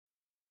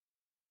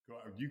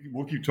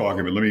We'll keep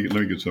talking, but let me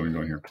get something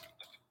going here.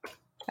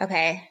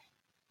 Okay.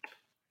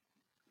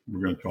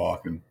 We're going to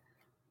talk, and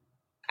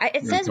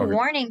it says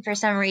warning for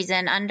some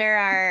reason under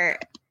our.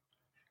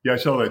 Yeah, I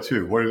saw that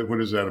too.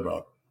 What is that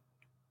about?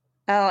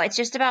 Oh, it's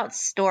just about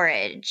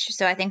storage,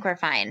 so I think we're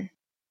fine.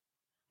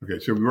 Okay,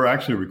 so we're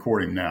actually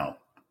recording now.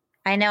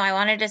 I know. I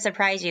wanted to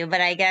surprise you,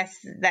 but I guess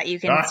that you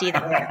can see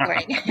that we're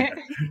recording.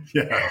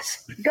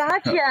 Yes.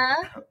 Gotcha.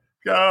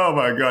 Oh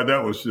my God,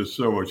 that was just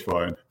so much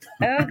fun.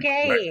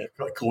 Okay.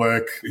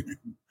 Click.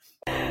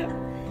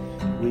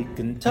 We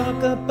can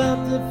talk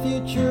about the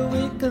future,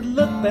 we could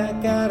look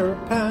back at our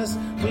past.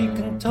 We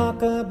can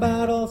talk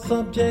about all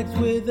subjects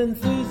with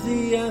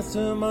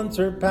enthusiasm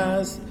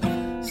unsurpassed.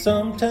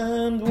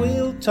 Sometimes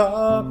we'll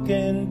talk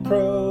in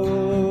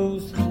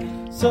prose,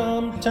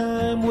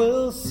 sometimes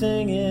we'll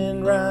sing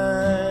in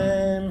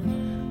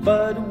rhyme,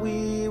 but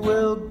we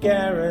will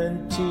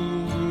guarantee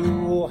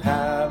you will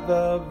have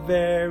a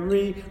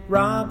very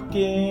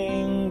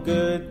rocking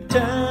good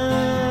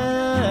time.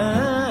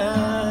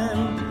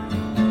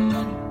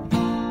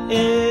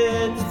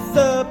 It's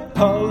the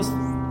Post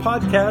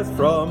Podcast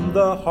from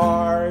the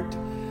Heart.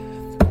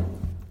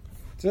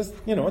 Just,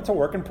 it's a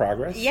work in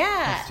progress.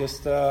 Yeah. It's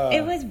just,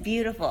 it was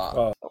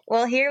beautiful.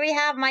 Well, here we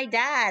have my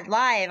dad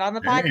live on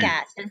the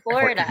podcast in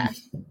Florida.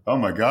 Oh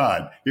my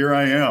God. Here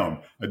I am.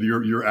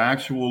 Your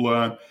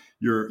actual,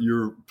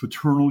 your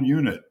paternal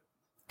unit.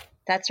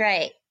 That's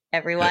right,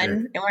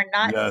 everyone. And we're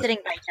not sitting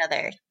by each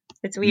other.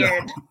 It's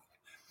weird. No.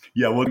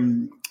 Yeah.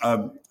 Well,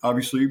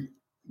 obviously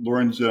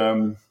Lauren's,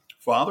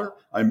 father.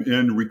 I'm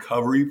in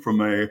recovery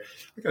from a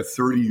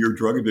 30-year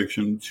drug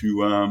addiction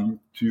to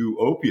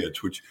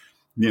opiates, which,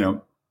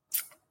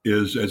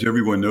 is, as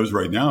everyone knows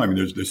right now,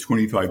 there's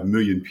 25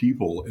 million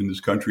people in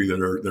this country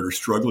that are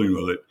struggling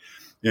with it.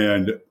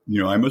 And,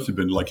 I must have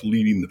been like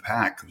leading the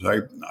pack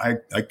because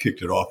I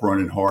kicked it off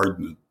running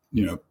hard,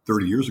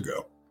 30 years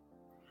ago.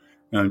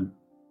 And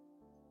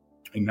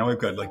now I've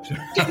got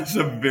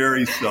some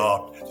very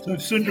soft, some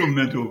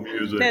sentimental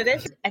music. No,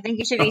 I think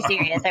you should be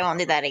serious. I won't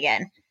do that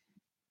again.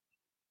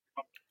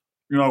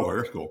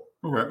 That's cool.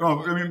 Okay.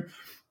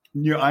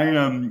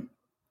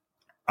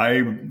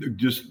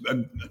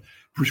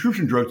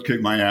 Prescription drugs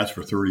kicked my ass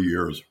for 30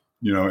 years,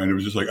 and it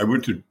was just like, I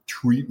went to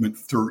treatment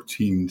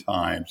 13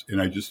 times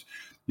and I just,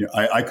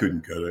 I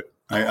couldn't get it.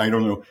 I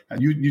don't know.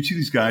 You see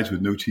these guys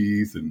with no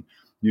teeth and,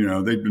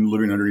 they've been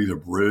living underneath a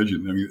bridge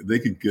and they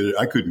could get it.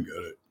 I couldn't get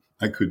it.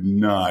 I could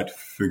not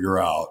figure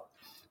out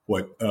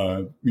what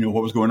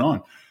was going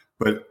on.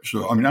 But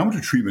so, I went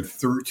to treatment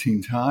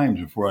 13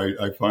 times before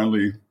I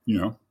finally,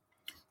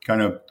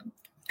 kind of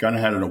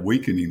had an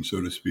awakening,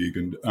 so to speak.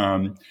 And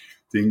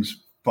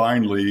things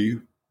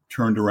finally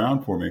turned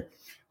around for me.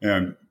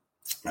 And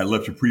I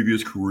left a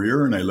previous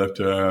career and I left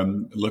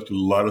a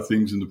lot of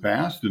things in the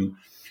past and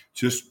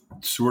just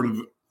sort of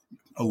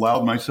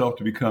allowed myself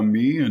to become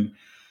me. And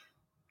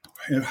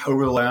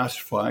over the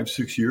last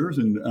 5-6 years,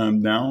 and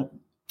now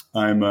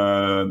I'm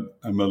a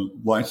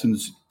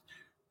licensed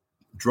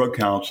drug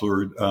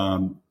counselor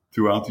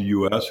throughout the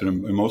U.S.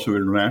 and I'm also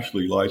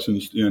internationally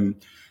licensed in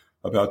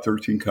about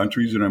 13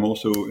 countries, and I'm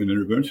also an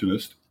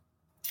interventionist.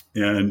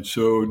 And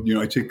so,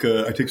 I take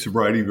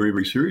sobriety very,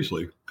 very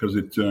seriously because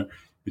it's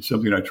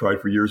something I tried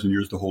for years and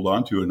years to hold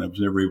on to, and I was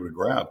never able to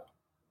grab.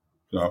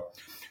 So,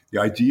 the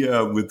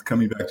idea with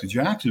coming back to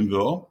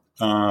Jacksonville,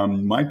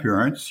 my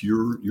parents,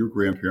 your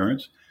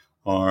grandparents,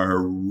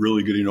 are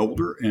really getting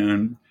older,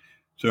 and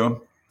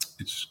so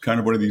it's kind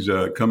of one of these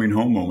coming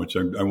home moments.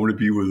 I want to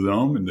be with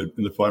them in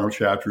the final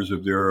chapters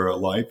of their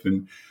life,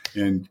 and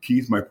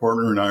Keith, my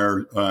partner, and I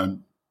are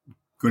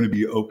going to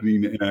be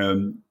opening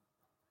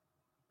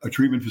a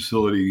treatment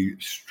facility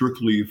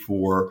strictly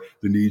for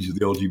the needs of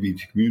the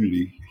LGBT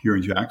community here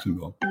in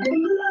Jacksonville.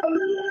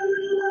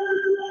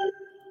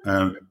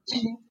 That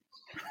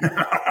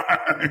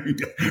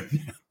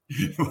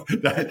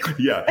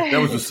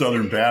was a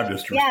Southern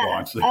Baptist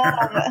response.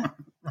 I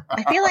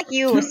feel like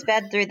you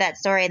sped through that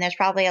story, and there's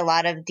probably a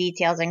lot of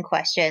details and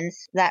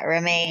questions that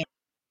remain.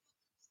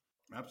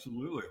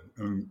 Absolutely.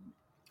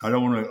 I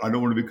don't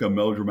want to become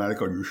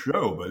melodramatic on your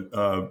show, but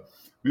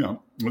there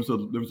was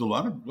a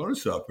lot of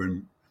stuff,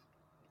 and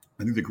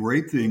I think the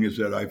great thing is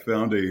that I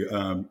found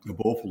a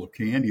bowl full of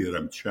candy that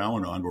I'm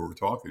chowing on while we're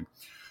talking.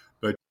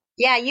 But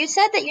yeah, you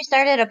said that you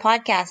started a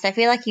podcast. I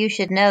feel like you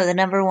should know the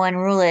number one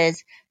rule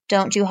is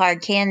don't do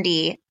hard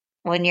candy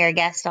when you're a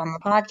guest on the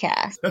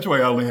podcast. That's why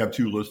I only have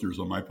 2 listeners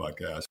on my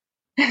podcast.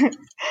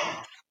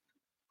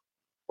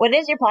 What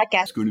is your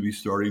podcast? It's going to be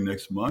starting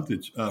next month.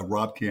 It's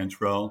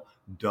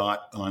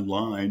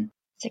robcantrell.online.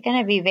 It's going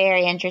to be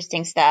very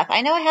interesting stuff.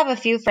 I know I have a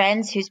few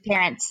friends whose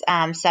parents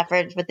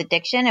suffered with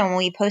addiction, and when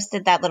we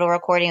posted that little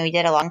recording we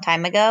did a long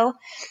time ago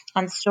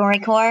on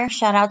StoryCorps,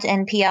 shout out to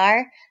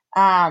NPR,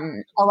 a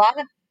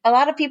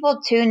lot of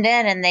people tuned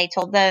in, and they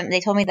told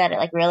me that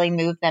it really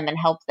moved them and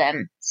helped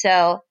them.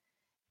 So,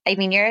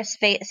 you're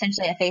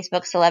essentially a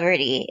Facebook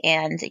celebrity,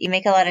 and you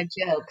make a lot of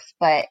jokes,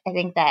 but I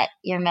think that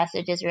your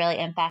message is really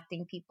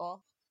impacting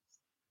people.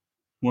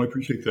 Well, I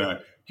appreciate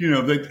that.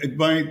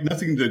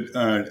 Nothing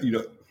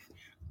that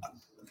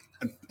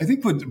I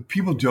think what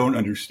people don't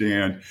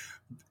understand,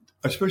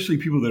 especially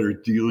people that are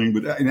dealing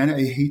with, and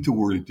I hate the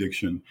word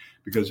addiction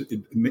because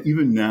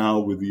even now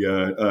with the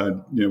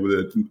with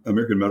the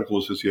American Medical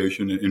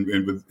Association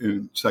and with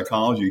in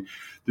psychology,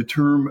 the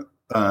term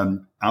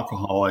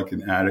alcoholic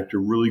and addict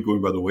are really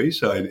going by the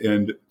wayside,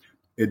 and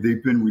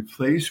they've been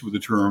replaced with the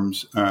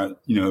terms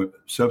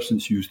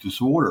substance use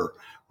disorder,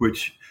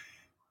 which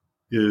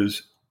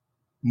is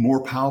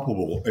more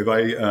palpable. If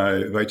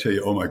I tell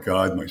you, oh my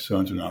God, my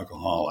son's an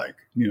alcoholic,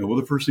 well,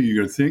 the first thing you're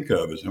going to think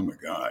of is, oh my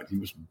God, he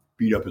must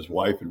beat up his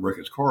wife and wreck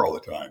his car all the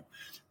time.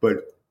 But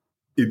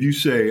if you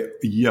say,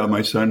 yeah,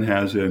 my son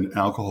has an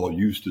alcohol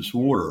use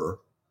disorder,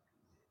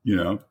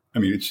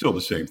 it's still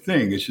the same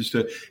thing. It's just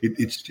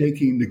it's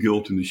taking the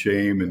guilt and the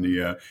shame and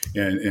the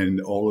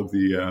and all of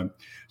the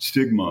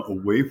stigma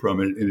away from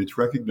it, and it's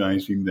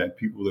recognizing that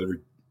people that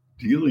are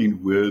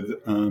dealing with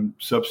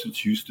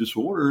substance use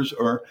disorders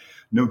are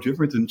no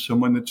different than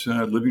someone that's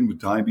living with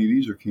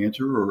diabetes or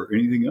cancer or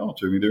anything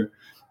else. I mean,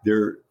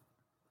 they're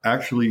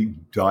actually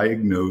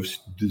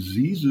diagnosed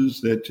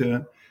diseases that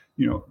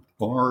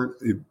are,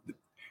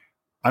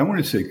 I want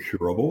to say,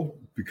 curable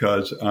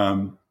because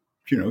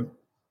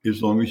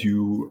as long as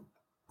you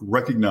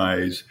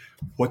recognize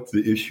what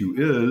the issue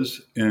is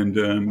and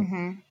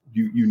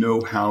you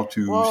know how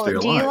to stay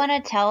alive. Do you want to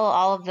tell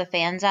all of the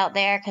fans out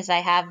there, because I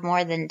have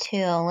more than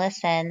 2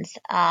 listens,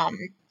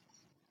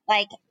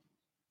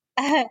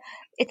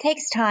 it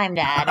takes time,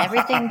 Dad.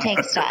 Everything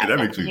takes time. That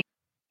makes me.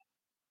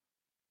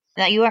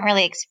 Now, you weren't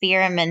really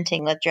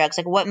experimenting with drugs.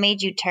 Like, what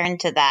made you turn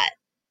to that?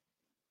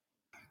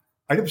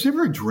 I was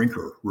never a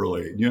drinker,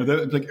 really.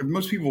 Like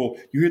most people,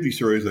 you hear these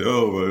stories like,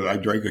 oh, I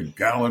drank a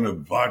gallon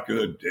of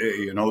vodka a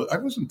day and all that. I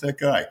wasn't that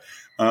guy.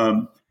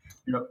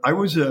 I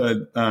was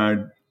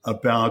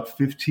about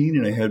 15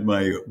 and I had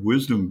my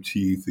wisdom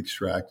teeth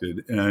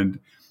extracted, and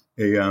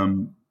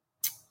the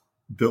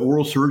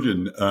oral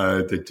surgeon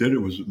that did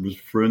it was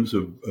friends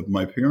of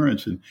my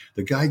parents, and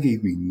the guy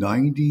gave me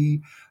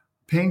 90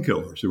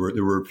 painkillers.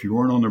 There were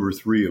Fiorinol number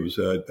 3. It was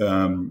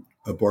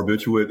a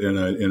barbiturate and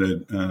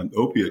an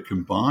opiate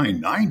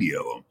combined, 90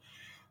 of them.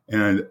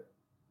 And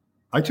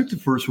I took the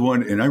first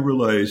one and I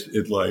realized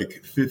at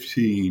like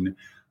 15,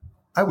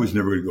 I was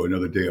never going to go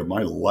another day of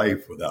my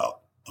life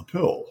without a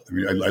pill. I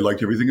mean, I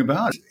liked everything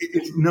about it.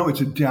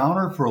 It's a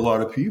downer for a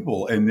lot of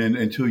people. And then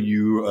until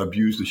you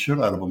abuse the shit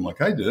out of them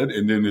like I did,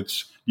 and then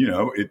it's,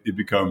 it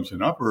becomes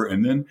an upper.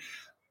 And then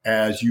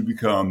as you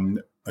become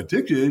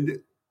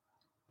addicted,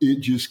 it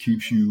just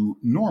keeps you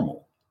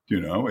normal.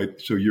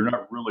 So you're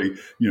not really,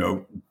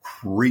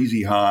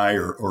 crazy high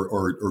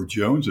or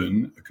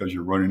jonesing because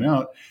you're running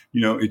out.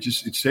 It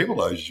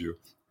stabilizes you.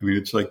 I mean,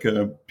 it's like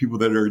people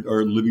that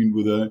are living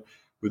with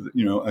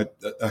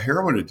a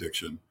heroin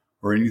addiction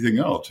or anything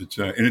else.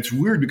 And it's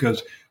weird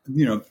because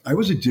I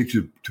was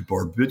addicted to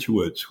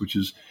barbiturates, which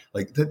is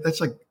like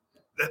that's like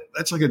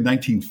a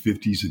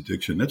 1950s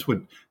addiction. That's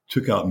what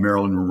took out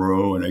Marilyn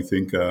Monroe and I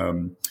think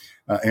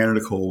Anna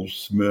Nicole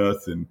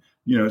Smith and.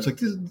 It's like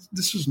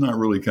this is not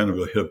really kind of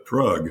a hip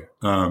drug,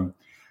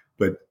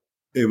 but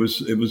it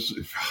was.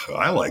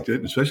 I liked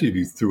it, especially if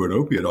you threw an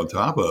opiate on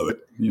top of it.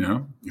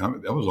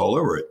 That was all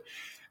over it,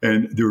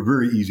 and they were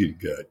very easy to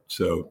get.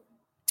 So,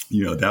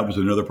 that was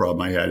another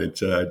problem I had.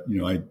 It's I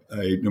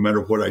no matter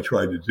what I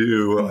tried to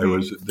do,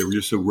 they were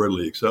just so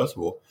readily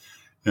accessible,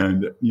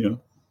 and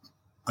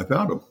I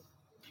found them,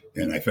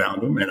 and I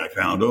found them, and I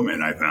found them,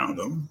 and I found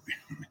them,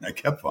 and I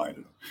kept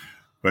finding them.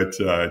 But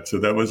so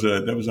that was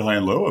a high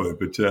and low of it.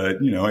 But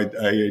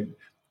I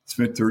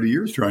spent 30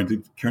 years trying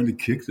to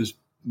kick this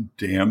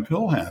damn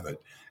pill habit,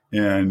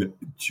 and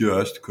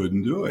just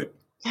couldn't do it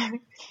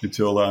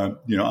until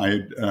I've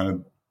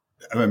been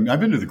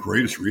to the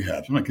greatest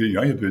rehabs. I'm not kidding you.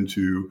 I have been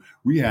to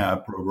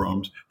rehab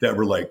programs that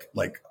were like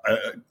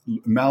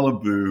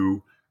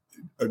Malibu,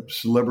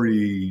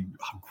 celebrity,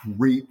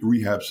 great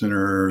rehab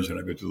centers, and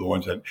I've been to the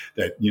ones that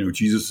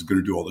Jesus is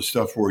going to do all this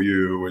stuff for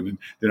you, and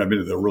then I've been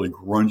to the really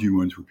grungy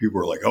ones where people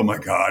are like, "Oh my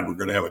God, we're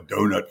going to have a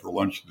donut for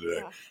lunch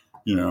today,"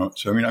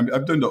 So I mean,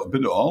 I've been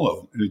to all of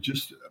them,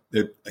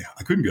 and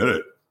I couldn't get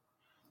it,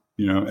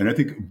 And I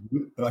think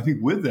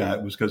with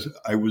that was because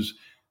I was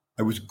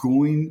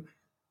going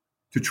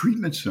to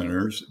treatment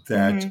centers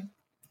that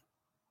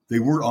they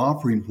weren't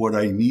offering what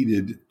I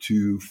needed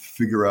to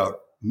figure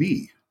out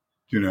me,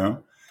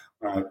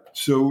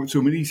 So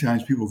many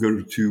times people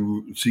go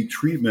to seek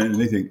treatment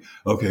and they think,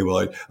 okay,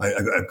 well,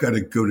 I've got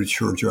to go to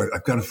church, or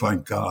I've got to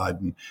find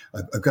God, and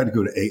I've got to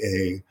go to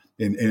AA,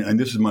 and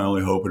this is my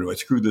only hope. And if I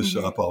screw this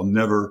up, I'll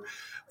never,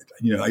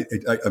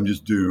 I'm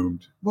just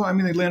doomed. Well, I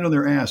mean, they land on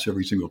their ass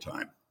every single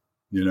time,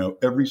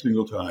 every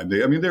single time.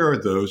 There are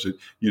those that,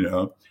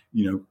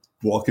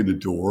 walk in the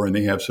door and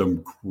they have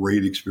some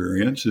great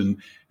experience and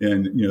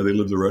they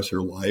live the rest of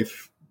their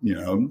life,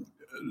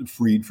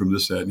 freed from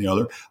this, that, and the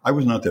other. I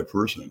was not that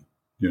person.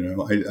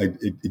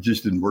 It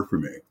just didn't work for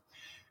me.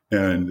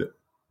 And,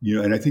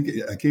 and I think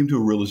I came to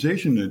a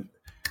realization that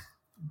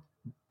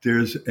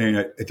there's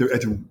at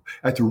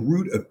the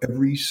root of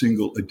every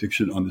single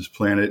addiction on this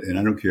planet, and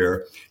I don't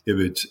care if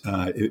it's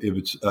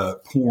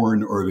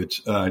porn, or if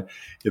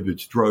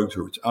it's drugs,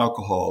 or it's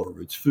alcohol, or if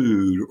it's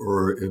food,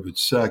 or if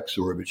it's sex,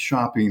 or if it's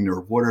shopping,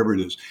 or whatever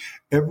it is.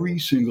 Every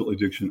single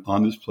addiction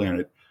on this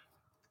planet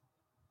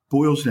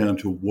boils down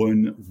to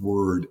one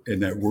word,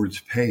 and that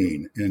word's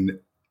pain. And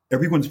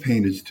everyone's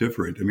pain is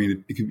different. I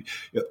mean, it could be,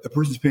 a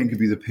person's pain could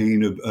be the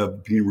pain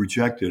of being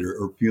rejected,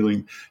 or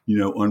feeling,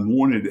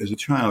 unwanted as a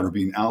child, or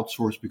being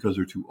outsourced because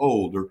they're too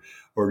old,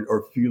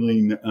 or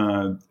feeling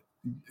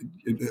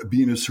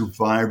being a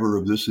survivor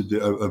of this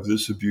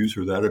abuse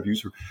or that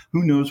abuse, or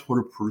who knows what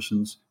a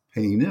person's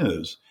pain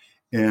is.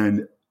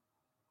 And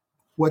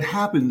what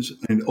happens,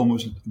 and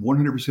almost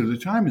 100% of the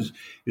time, is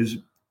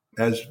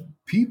as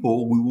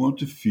people, we want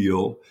to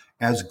feel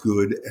as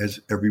good as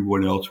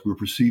everyone else, we're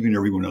perceiving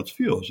everyone else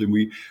feels. And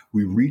we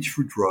reach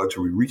for drugs,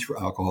 or we reach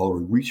for alcohol, or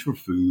we reach for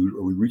food,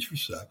 or we reach for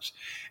sex.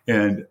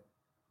 And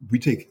we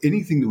take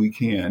anything that we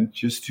can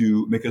just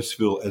to make us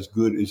feel as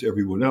good as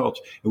everyone else.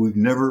 And we've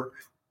never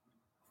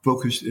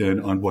focused in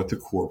on what the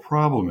core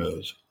problem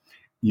is.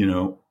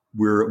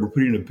 We're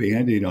putting a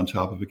Band-Aid on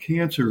top of a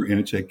cancer, and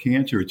it's that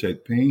cancer, it's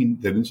that pain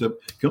that ends up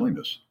killing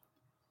us.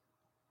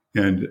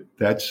 And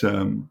that's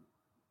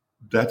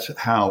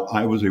how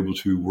I was able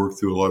to work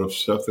through a lot of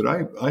stuff that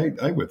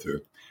I went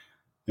through.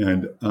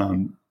 And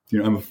I'm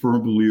a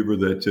firm believer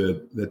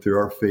that there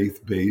are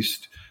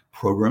faith-based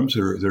programs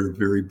that are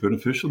very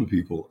beneficial to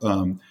people.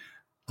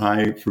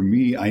 For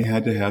me, I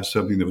had to have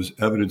something that was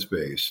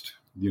evidence-based.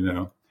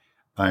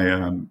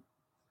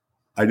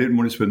 I didn't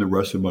want to spend the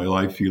rest of my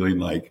life feeling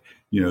like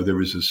there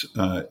was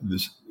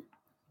this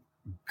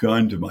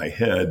gun to my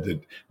head that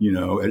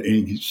at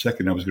any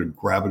second I was going to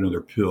grab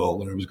another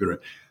pill, and I was going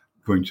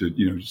to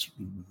just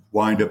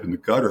wind up in the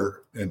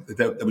gutter, and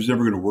that was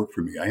never going to work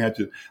for me. I had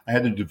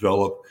to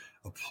develop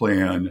a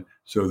plan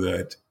so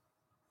that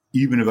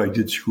even if I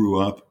did screw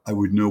up, I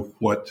would know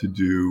what to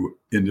do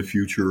in the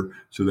future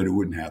so that it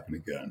wouldn't happen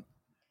again.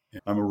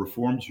 I'm a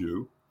Reformed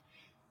Jew,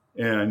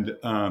 and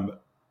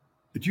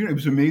it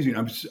was amazing.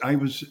 I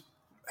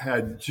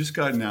had just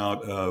gotten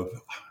out of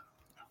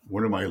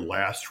one of my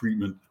last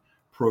treatment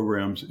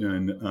programs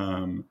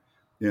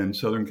in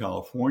Southern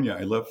California.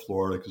 I left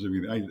Florida because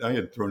I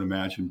had thrown a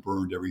match and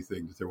burned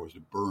everything that there was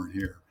to burn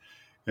here.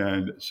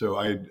 And so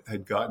I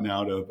had gotten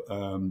out of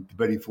the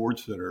Betty Ford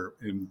Center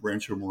in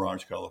Rancho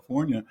Mirage,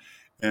 California,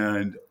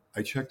 and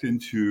I checked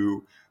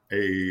into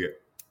a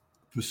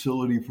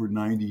facility for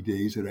 90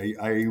 days that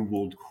I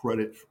will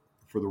credit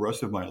for the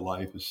rest of my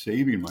life as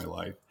saving my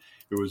life.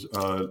 It was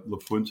La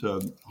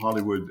Fuente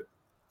Hollywood.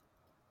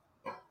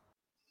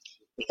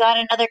 We got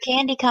another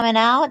candy coming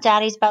out.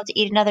 Daddy's about to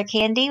eat another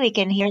candy. We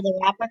can hear the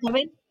wrapper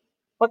coming.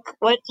 What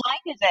time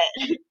is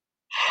it?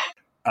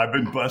 I've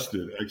been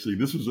busted. Actually,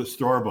 this was a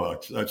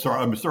Starbucks.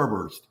 I'm a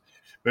Starburst.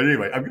 But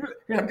anyway, I'm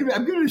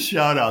giving a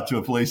shout out to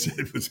a place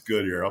that was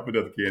good here. I'll put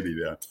another candy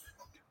down.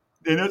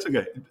 And that's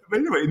okay. But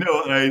anyway,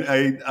 no,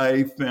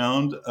 I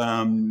found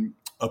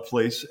a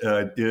place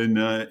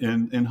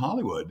in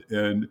Hollywood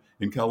and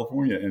in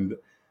California, and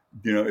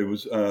it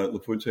was La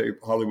Fuente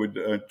Hollywood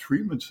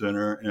Treatment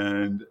Center,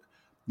 and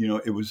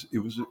it was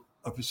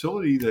a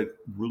facility that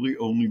really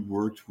only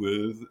worked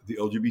with the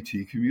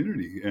LGBT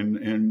community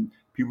and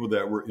people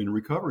that were in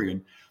recovery.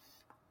 And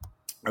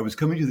I was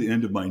coming to the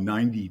end of my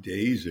 90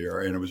 days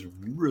there, and I was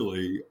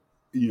really,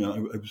 I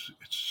was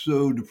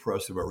so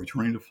depressed about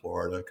returning to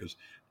Florida because,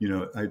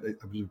 I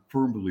was a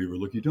firm believer.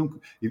 Look, if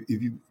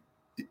you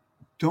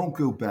don't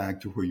go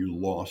back to where you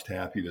lost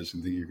happiness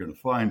and think you're going to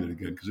find it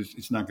again, because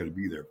it's not going to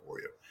be there for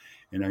you.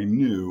 And I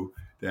knew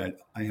that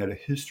I had a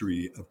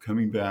history of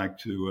coming back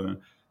to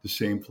the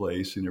same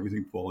place and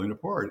everything falling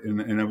apart.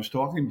 And I was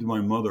talking to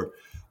my mother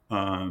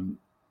on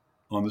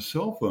the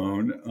cell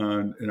phone,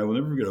 and I will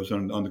never forget. I was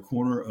on the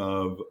corner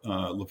of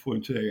La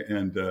Fuente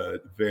and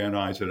Van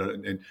Nuys.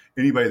 And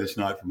anybody that's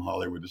not from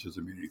Hollywood, this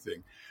doesn't mean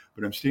anything.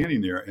 But I'm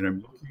standing there, and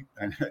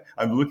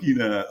I'm looking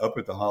up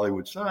at the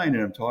Hollywood sign,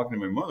 and I'm talking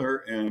to my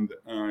mother, and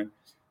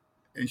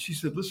she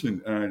said,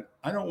 "Listen,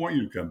 I don't want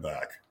you to come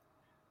back."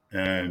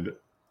 And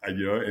and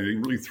it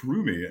really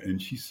threw me.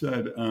 And she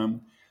said,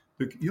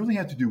 "Look, you only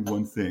have to do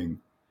one thing.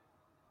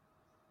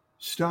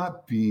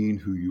 Stop being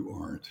who you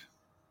aren't.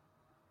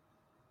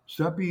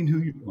 Stop being who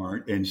you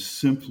aren't, and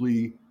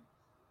simply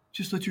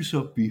just let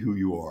yourself be who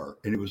you are."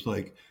 And it was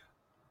like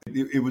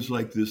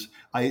this.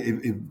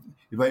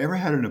 If I ever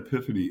had an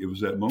epiphany, it was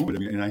that moment. I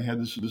mean, and I had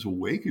this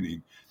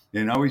awakening.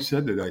 And I always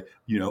said that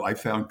I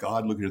found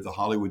God looking at the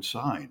Hollywood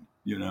sign,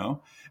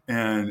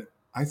 and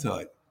I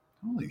thought,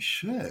 holy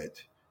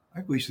shit,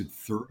 I've wasted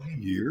 30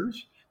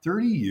 years.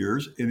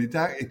 And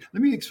let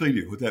me explain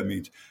to you what that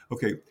means.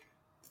 Okay.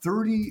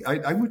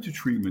 I went to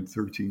treatment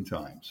 13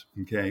 times,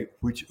 okay,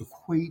 which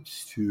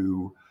equates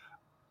to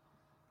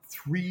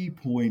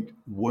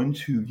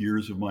 3.12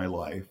 years of my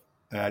life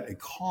at a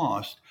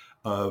cost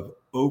of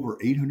over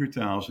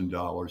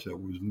 $800,000 that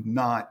was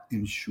not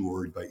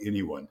insured by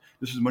anyone.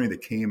 This is money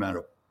that came out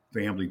of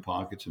family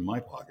pockets and my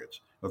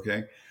pockets,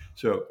 okay?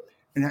 So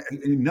and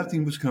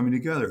nothing was coming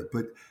together.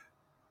 But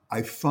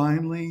I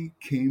finally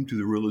came to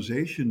the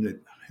realization that,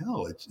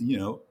 hell, it's,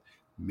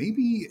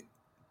 maybe,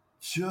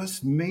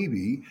 just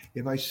maybe,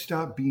 if I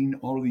stop being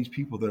all of these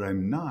people that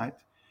I'm not,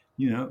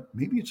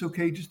 maybe it's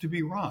okay just to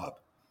be Rob.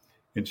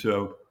 And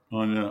so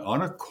on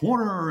a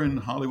corner in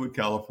Hollywood,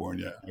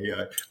 California,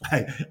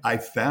 I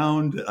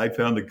found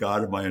the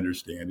God of my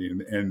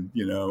understanding, and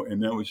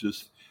that was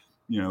just,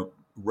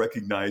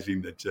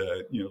 recognizing that,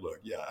 look,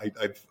 yeah,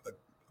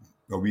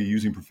 are we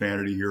using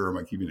profanity here, or am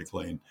I keeping it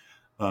clean?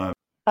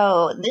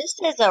 Oh, this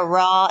is a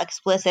raw,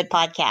 explicit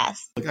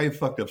podcast. Like, I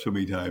fucked up so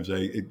many times.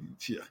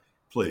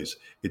 Please,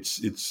 it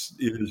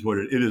is what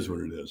it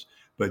is.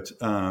 But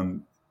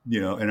and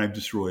I've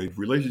destroyed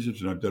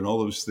relationships, and I've done all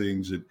those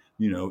things that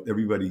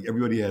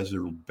everybody has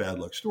their bad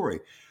luck story.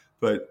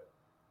 But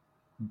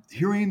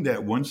hearing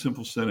that one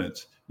simple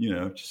sentence,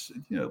 look,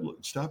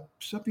 stop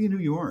being who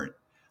you aren't,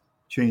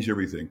 changed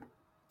everything.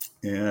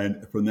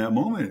 And from that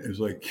moment, it was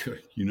like,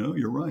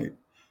 you're right.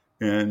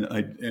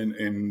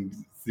 And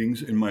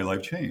things in my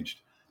life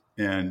changed.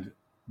 And,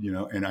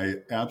 and I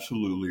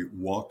absolutely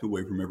walked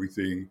away from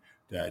everything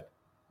that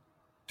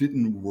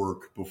didn't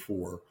work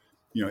before.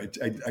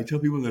 I tell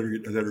people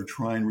that are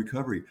trying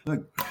recovery,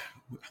 like,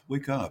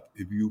 wake up.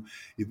 If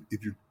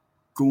you're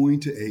going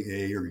to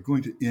AA, or you're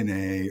going to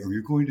NA, or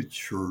you're going to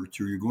church,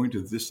 or you're going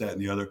to this, that,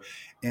 and the other,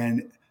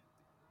 and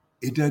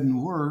it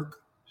doesn't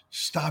work,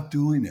 stop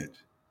doing it.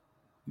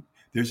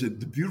 There's the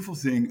beautiful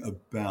thing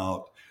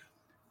about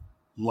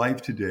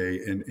life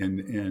today,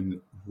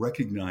 and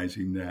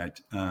recognizing that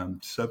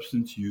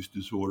substance use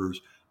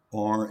disorders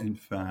are, in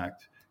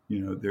fact,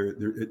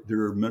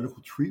 there are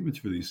medical treatments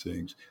for these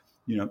things.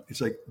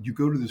 It's like you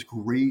go to this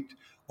great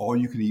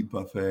all-you-can-eat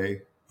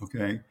buffet,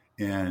 okay,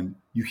 and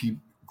you keep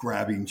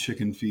grabbing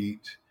chicken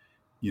feet.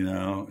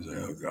 It's like,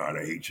 oh God,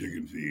 I hate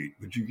chicken feet.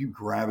 But you keep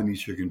grabbing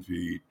these chicken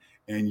feet,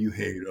 and you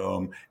hate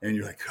them, and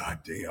you're like, God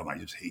damn, I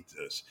just hate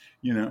this.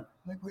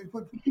 Like, wait,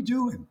 what are you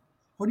doing?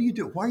 What do you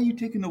do? Why are you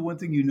taking the one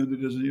thing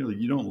that doesn't,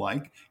 you don't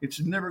like? It's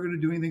never going to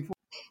do anything for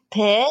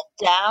you.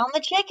 Put down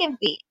the chicken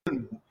feet.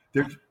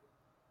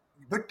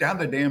 Put down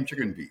the damn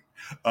chicken feet.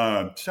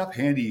 Stop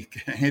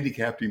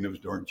handicapping those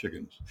darn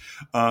chickens.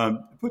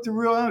 But the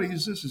reality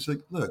is this: it's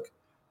like, look,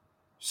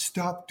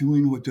 stop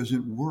doing what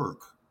doesn't work.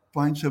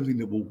 Find something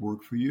that will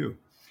work for you.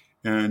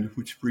 And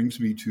which brings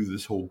me to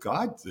this whole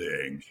God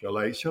thing. Shall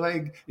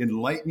I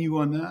enlighten you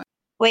on that?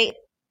 Wait.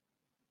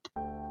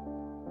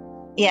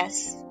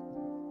 Yes.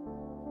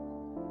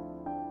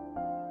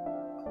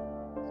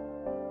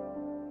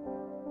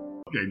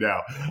 Okay,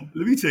 now,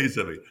 let me tell you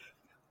something.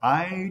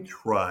 I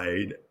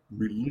tried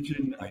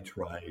religion, I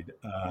tried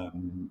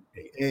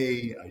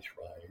AA, I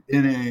tried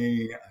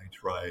NA, I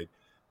tried,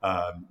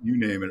 you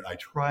name it, I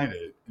tried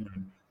it.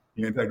 And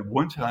in fact,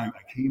 one time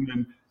I came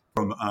in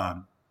from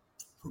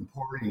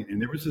partying,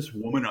 and there was this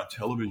woman on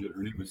television.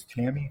 Her name was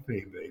Tammy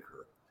Faye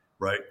Baker,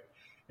 right?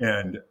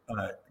 And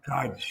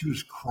God, she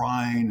was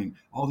crying, and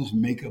all this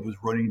makeup was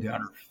running down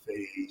her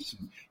face,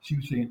 and she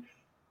was saying,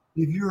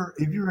 if you're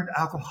an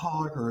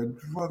alcoholic or a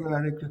drug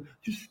addict,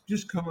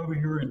 just come over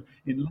here and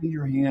lay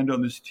your hand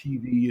on this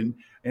TV,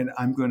 and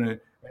I'm gonna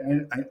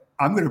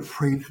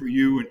pray for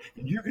you,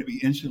 and you're gonna be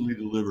instantly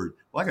delivered.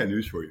 Well, I got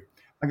news for you.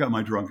 I got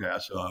my drunk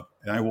ass up,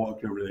 and I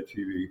walked over to that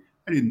TV.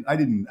 I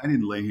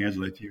didn't lay hands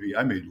on that TV.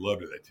 I made love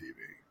to that TV.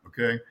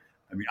 Okay,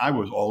 I mean, I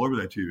was all over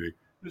that TV.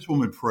 This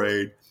woman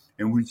prayed,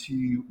 and when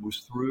she was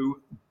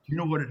through, do you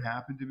know what had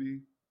happened to me?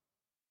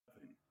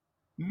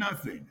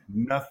 Nothing.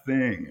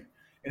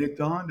 And it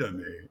dawned on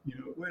me,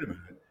 wait a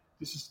minute,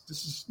 this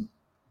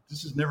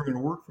is never going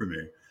to work for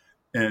me.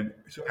 And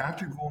so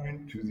after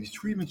going to these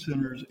treatment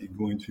centers and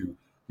going to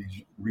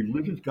these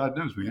religions, God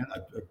knows, man,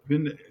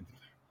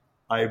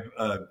 I've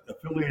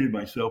affiliated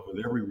myself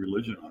with every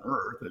religion on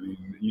earth. I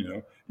mean,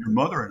 your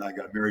mother and I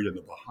got married in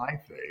the Baha'i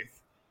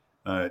faith.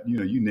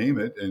 You name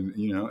it,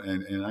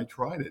 and I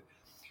tried it,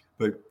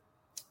 but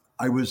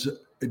I was.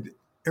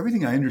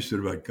 Everything I understood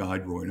about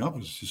God growing up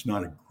was just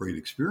not a great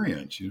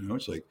experience.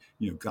 It's like,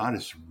 God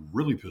is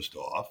really pissed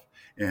off,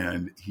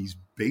 and he's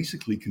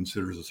basically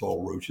considers us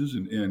all roaches,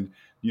 and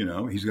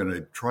he's going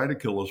to try to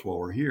kill us while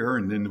we're here.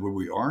 And then when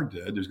we are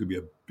dead, there's going to be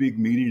a big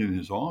meeting in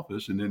his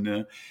office. And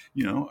then,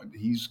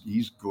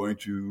 he's going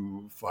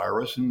to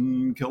fire us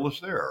and kill us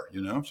there,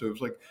 So it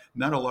was like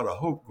not a lot of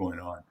hope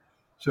going on.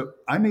 So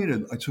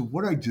so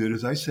what I did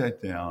is I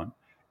sat down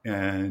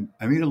and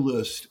I made a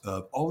list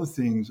of all the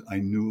things I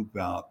knew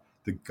about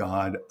the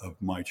God of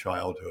my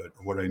childhood,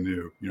 or what I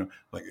knew,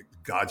 like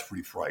God's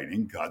pretty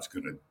frightening. God's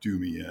going to do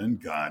me in.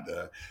 God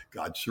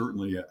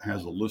certainly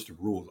has a list of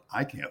rules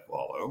I can't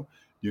follow.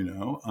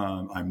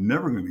 I'm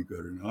never going to be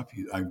good enough.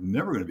 I'm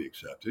never going to be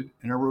accepted.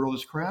 And I wrote all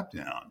this crap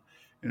down.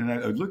 And I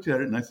looked at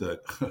it and I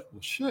thought,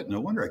 well, shit,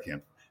 no wonder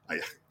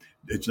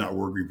it's not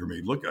working for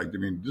me. Look,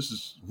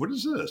 what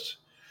is this?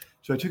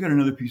 So I took out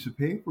another piece of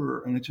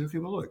paper and I said, okay,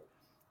 well, look,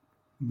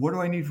 what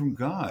do I need from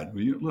God?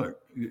 Well, look,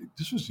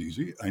 this was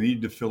easy. I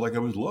needed to feel like I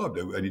was loved.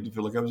 I needed to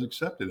feel like I was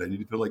accepted. I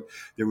needed to feel like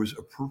there was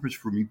a purpose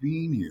for me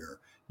being here.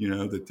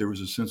 that there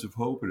was a sense of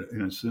hope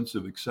and a sense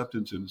of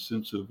acceptance and a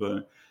sense of,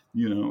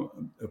 you know,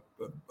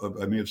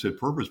 I may have said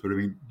purpose, but I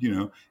mean,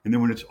 and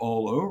then when it's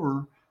all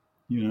over,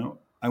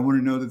 I want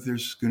to know that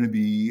there's going to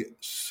be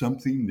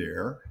something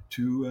there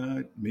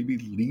to maybe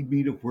lead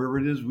me to wherever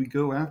it is we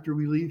go after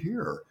we leave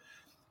here.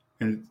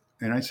 And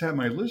I sat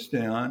my list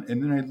down,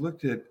 and then I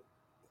looked at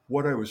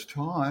what I was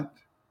taught,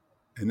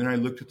 and then I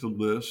looked at the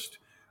list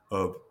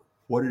of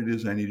what it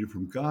is I needed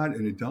from God,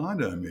 and it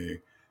dawned on me,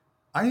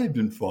 I had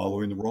been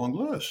following the wrong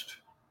list.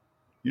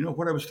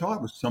 What I was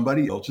taught was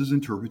somebody else's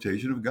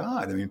interpretation of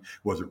God. I mean,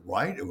 was it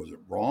right? It wasn't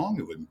wrong.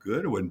 It wasn't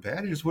good. It wasn't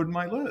bad. It just wasn't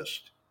my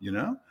list.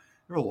 There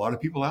were a lot of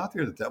people out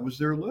there that was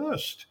their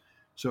list.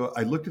 So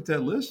I looked at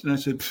that list and I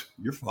said,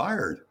 "You're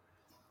fired."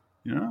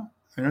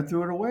 And I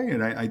threw it away.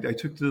 And I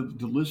took the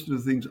list of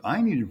the things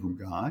I needed from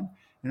God,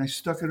 and I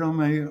stuck it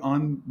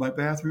on my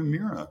bathroom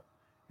mirror.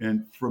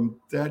 And from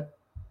that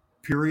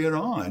period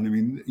on, I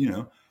mean,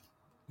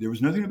 there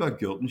was nothing about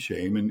guilt and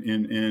shame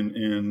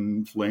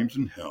and flames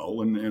in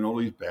hell and all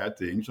these bad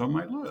things on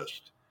my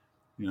list.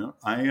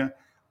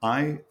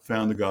 I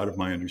found the God of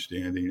my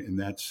understanding, and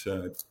that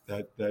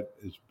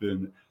has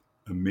been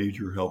a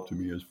major help to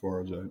me as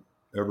far as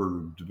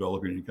ever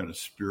developing any kind of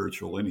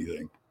spiritual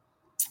anything.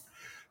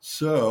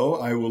 So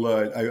I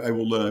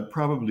will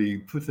probably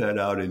put that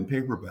out in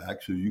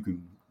paperback so you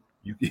can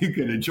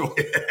enjoy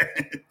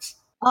it.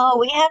 Oh,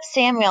 we have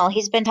Samuel.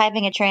 He's been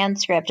typing a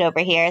transcript over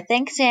here.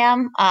 Thanks,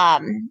 Sam.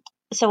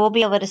 So we'll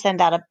be able to send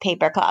out a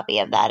paper copy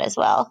of that as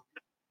well.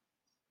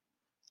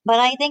 But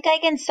I think I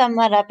can sum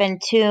that up in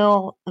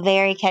two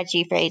very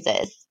catchy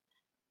phrases.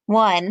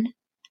 One,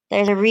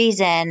 there's a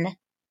reason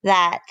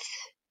that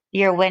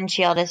your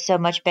windshield is so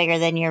much bigger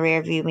than your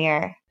rear view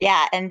mirror.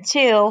 Yeah. And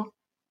two,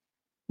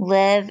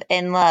 live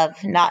in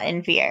love, not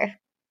in fear.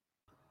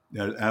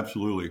 Yeah,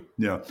 absolutely.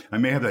 Yeah. I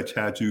may have that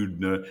tattooed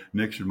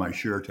next to my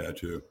share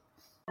tattoo.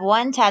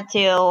 One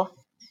tattoo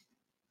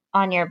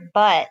on your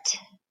butt.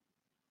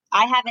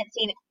 I haven't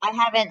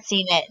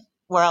seen it,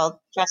 world.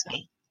 Trust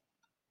me.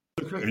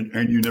 Okay.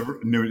 And you never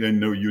know, and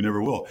no, you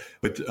never will.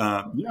 But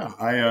yeah,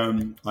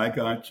 I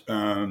got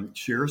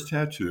Cher's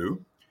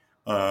tattoo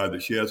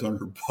that she has on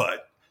her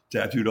butt,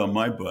 tattooed on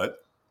my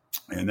butt,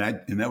 and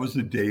that was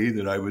the day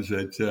that I was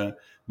at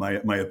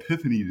my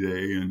Epiphany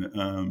Day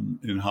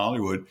in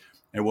Hollywood.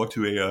 I walked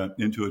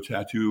into a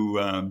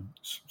tattoo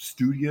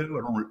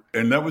studio,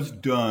 and that was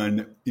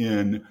done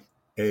in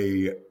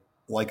a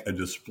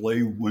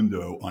display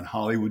window on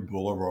Hollywood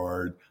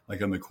Boulevard,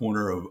 like on the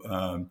corner of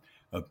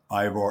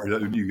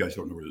Ivar. You guys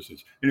don't know where this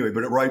is, anyway.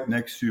 But right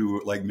next to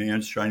like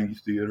Mann's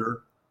Chinese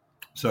Theater.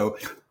 So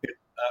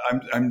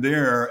I'm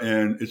there,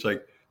 and it's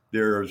like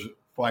there's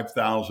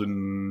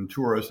 5,000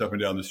 tourists up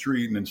and down the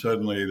street, and then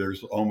suddenly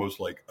there's almost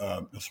like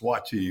a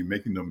SWAT team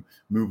making them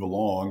move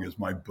along as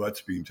my butt's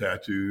being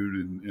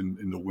tattooed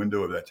in the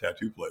window of that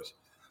tattoo place.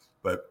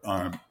 But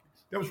that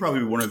was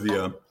probably one of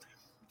the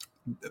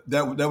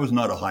that was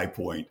not a high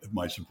point of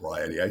my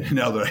sobriety.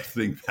 Now that I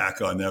think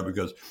back on that,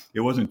 because it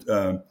wasn't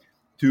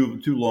too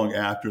long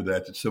after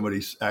that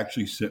somebody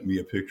actually sent me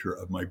a picture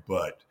of my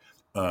butt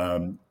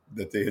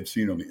that they had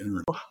seen on the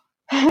internet.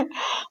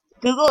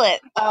 Google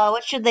it.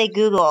 What should they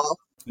Google?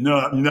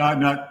 No,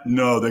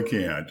 no, they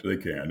can't. They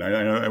can't.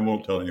 I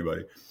won't tell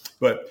anybody.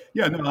 But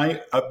yeah, no,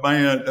 I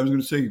was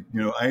going to say,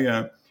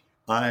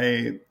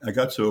 I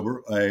got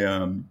sober.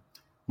 I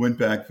went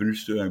back,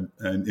 finished an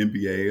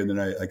MBA, and then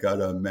I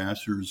got a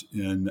master's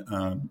in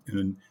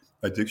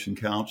addiction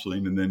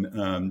counseling, and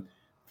then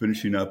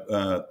finishing up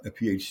a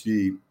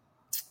PhD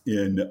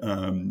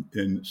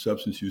in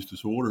substance use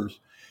disorders.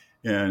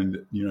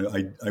 And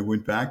I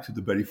went back to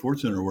the Betty Ford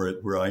Center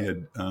where I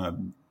had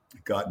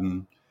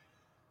gotten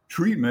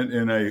treatment,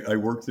 and I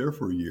worked there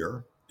for a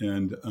year.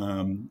 And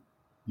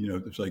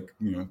it's like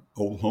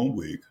Old Home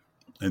Week,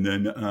 and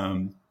then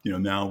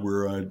now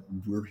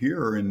we're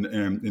here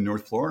in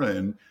North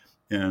Florida,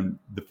 and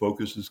the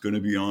focus is going to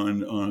be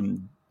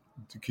on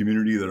the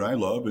community that I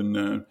love,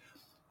 and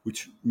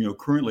which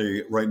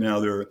currently right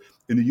now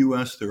in the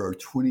U.S. there are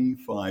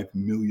 25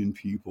 million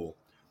people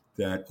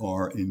that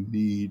are in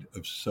need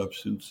of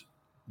substance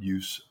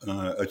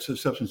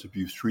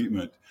abuse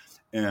treatment,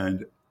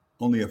 and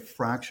only a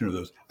fraction of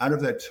those, out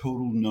of that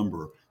total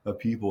number of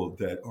people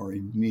that are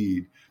in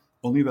need,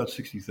 only about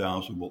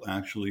 60,000 will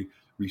actually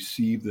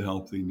receive the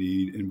help they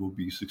need and will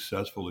be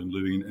successful in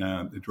living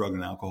a drug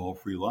and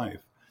alcohol-free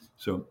life.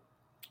 So,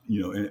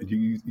 and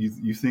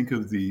you think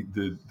of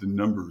the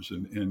numbers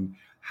and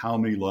how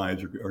many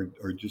lives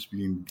are just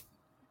being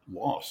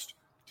lost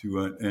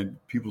to, and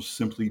people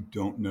simply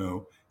don't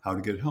know how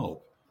to get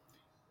help.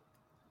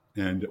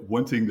 And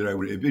one thing that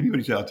if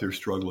anybody's out there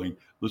struggling,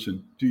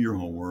 listen, do your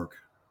homework.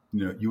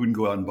 You wouldn't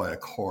go out and buy a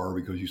car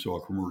because you saw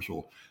a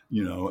commercial,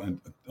 on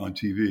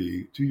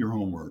TV. Do your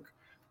homework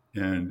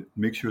and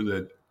make sure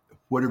that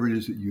whatever it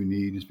is that you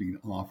need is being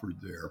offered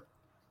there.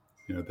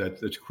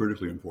 That's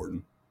critically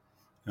important.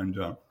 And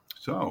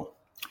so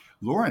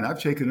Lauren,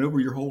 I've taken over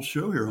your whole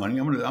show here, honey.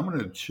 I'm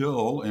gonna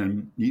chill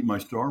and eat my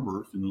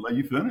Starburst and let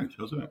you finish.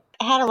 How's that?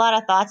 I had a lot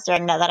of thoughts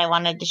during that I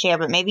wanted to share,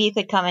 but maybe you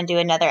could come and do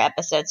another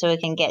episode so we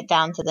can get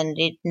down to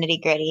the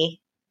nitty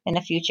gritty in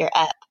a future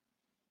ep.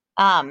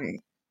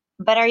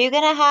 But are you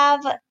gonna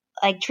have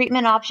like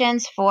treatment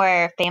options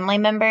for family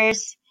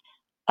members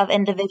of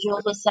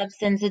individuals with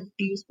substance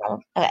abuse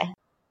problems? Okay.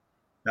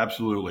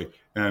 Absolutely.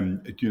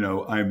 And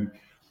I'm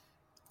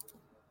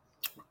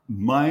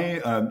my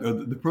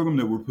the program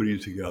that we're putting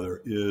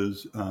together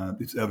is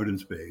it's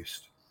evidence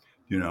based.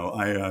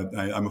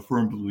 I'm a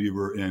firm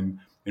believer in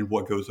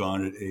what goes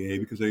on at AA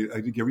because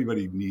I think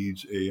everybody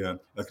needs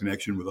a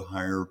connection with a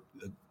higher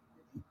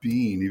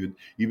being,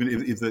 even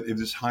if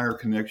this higher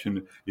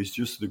connection is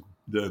just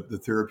the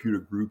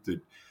therapeutic group that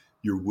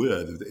you're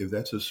with. If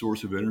that's a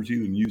source of energy,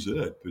 then use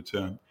it. But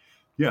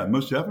yeah,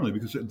 most definitely,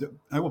 because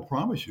I will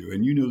promise you,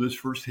 and you know this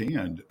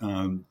firsthand,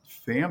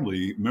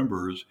 family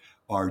members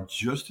are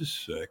just as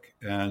sick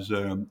as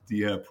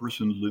the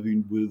person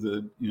living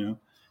with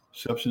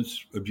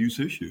substance abuse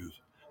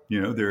issues.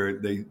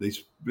 They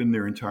spend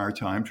their entire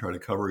time trying to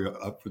cover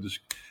up for this.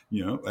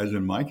 As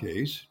in my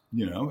case,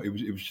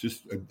 it was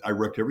just I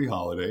wrecked every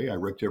holiday. I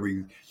wrecked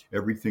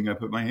everything I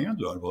put my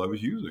hands on while I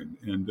was using,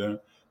 and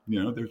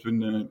there's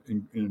been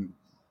an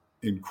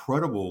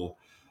incredible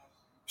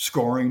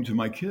scarring to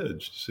my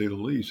kids, to say the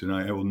least, and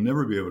I will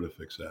never be able to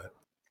fix that.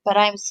 But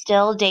I'm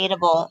still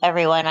dateable,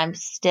 everyone. I'm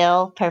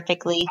still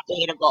perfectly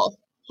dateable.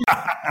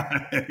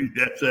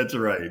 Yes, that's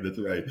right. That's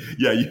right.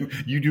 Yeah,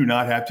 you do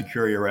not have to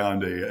carry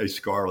around a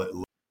scarlet.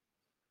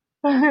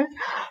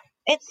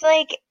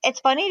 It's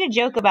funny to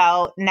joke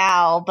about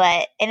now,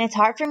 and it's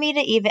hard for me to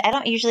even, I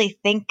don't usually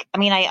think, I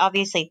mean,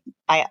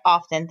 I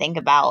often think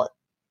about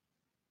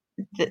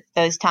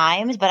those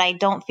times, but I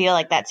don't feel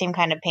like that same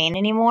kind of pain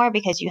anymore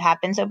because you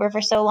have been sober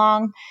for so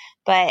long.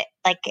 But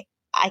like,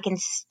 I can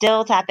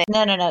still tap it.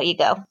 No, you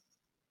go.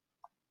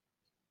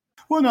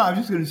 Well, no, I was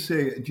just going to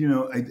say,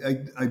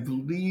 I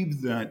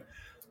believe that,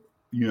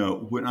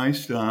 when I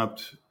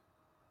stopped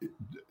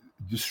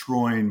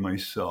destroying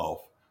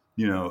myself,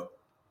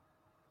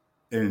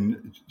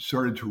 and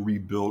started to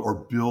rebuild or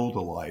build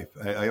a life.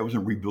 I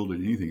wasn't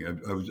rebuilding anything.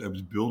 I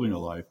was building a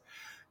life.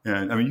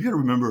 And I mean, you got to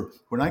remember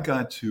when I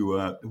got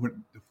to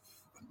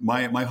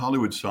my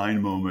Hollywood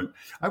sign moment,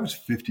 I was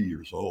 50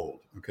 years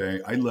old.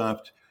 Okay. I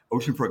left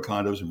oceanfront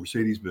condos and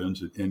Mercedes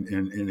Benz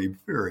and a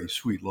very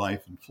sweet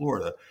life in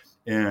Florida.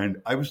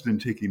 And I was then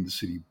taking the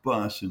city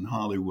bus in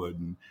Hollywood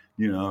and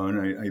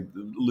I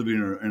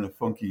living in a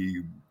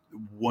funky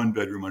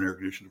 1-bedroom unair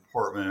conditioned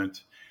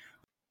apartment.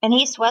 And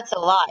he sweats a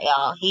lot,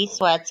 y'all. He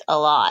sweats a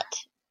lot.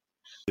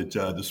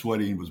 The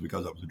sweating was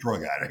because I was a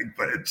drug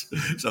addict,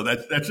 so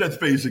that's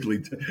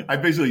basically I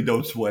basically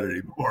don't sweat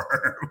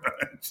anymore.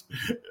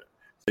 I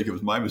think it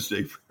was my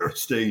mistake for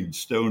staying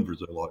stoned for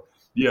so long.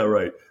 Yeah,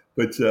 right.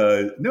 But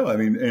no, I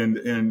mean,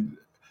 and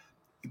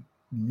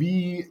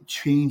me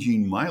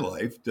changing my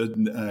life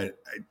doesn't.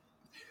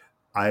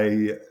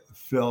 I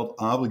felt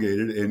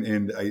obligated,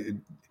 and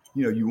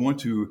you want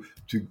to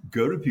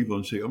go to people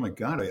and say, "Oh my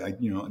God,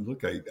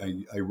 look,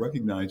 I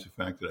recognize the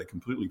fact that I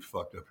completely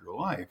fucked up your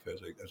life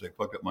as I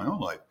fucked up my own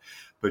life,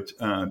 but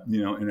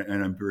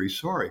and I'm very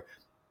sorry."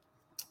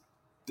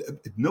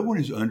 No one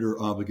is under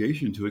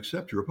obligation to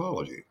accept your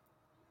apology,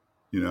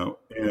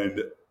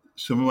 and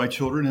some of my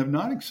children have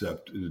not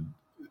accepted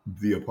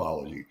the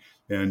apology,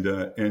 and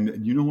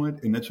you know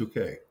what, and that's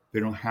okay. They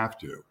don't have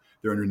to.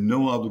 They're under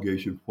no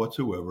obligation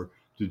whatsoever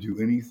to do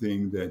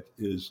anything that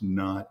is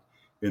not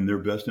in their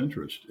best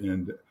interest.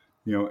 And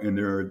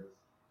there are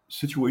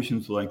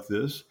situations like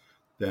this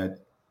that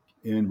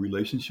in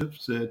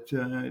relationships that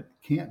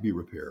can't be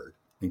repaired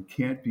and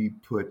can't be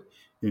put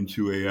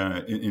into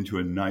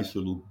a nice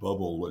little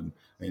bubble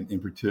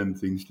and pretend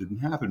things didn't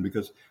happen,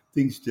 because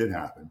things did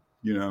happen.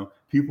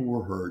 People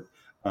were hurt.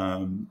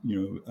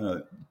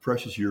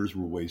 Precious years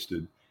were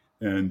wasted,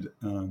 and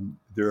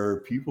there are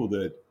people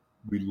that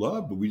we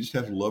love, but we just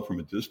have to love from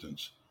a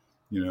distance.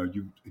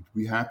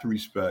 We have to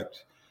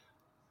respect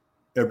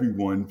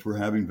everyone for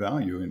having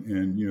value,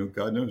 and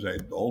God knows,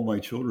 all my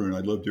children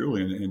I love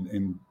dearly,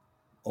 and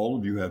all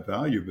of you have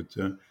value, but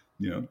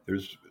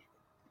there's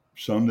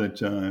some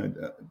that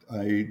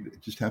I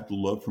just have to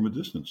love from a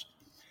distance,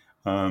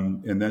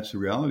 and that's the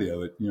reality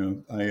of it.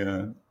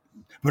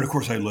 But of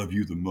course I love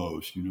you the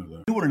most. You know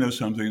that. You want to know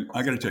something?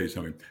 I got to tell you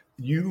something.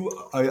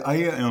 I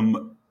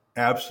am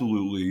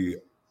absolutely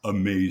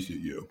amazed at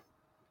you.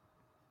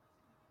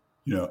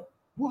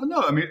 Well,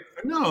 no, I mean,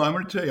 no. I'm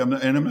going to tell you, I'm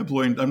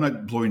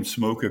not blowing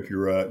smoke up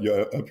your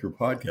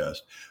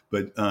podcast,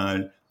 but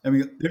I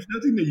mean, there's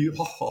nothing that you.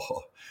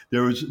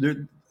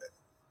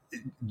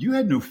 You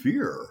had no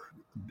fear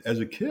as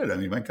a kid. I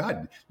mean, my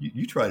God,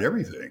 you tried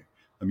everything.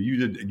 I mean,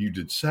 you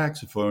did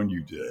saxophone,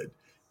 you did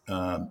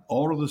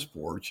all of the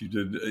sports, you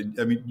did.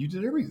 I mean, you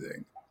did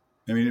everything.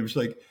 I mean, it was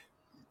like,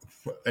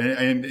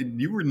 and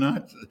you were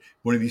not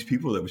one of these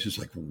people that was just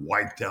like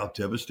wiped out,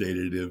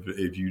 devastated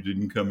if you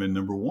didn't come in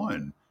number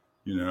one.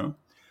 You know,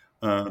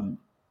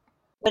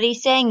 What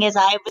he's saying is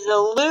I was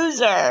a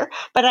loser,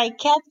 but I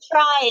kept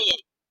trying.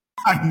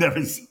 I've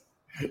never seen.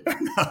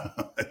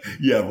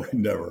 Yeah,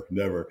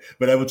 never.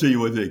 But I will tell you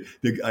one thing.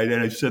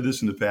 And I've said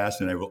this in the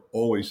past, and I will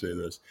always say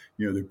this.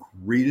 The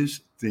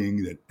greatest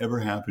thing that ever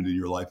happened in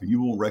your life, and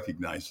you won't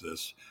recognize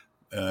this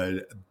uh,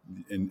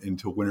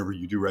 until whenever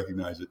you do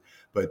recognize it,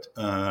 but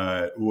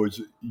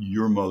was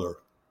your mother.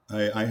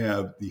 I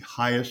have the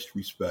highest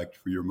respect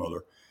for your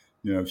mother.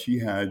 She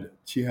had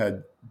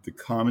the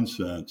common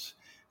sense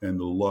and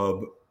the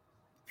love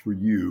for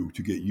you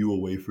to get you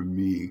away from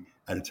me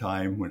at a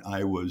time when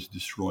I was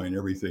destroying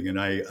everything. And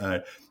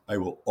I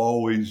will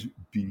always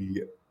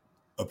be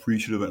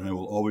appreciative, and I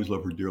will always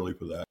love her dearly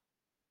for that.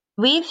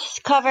 We've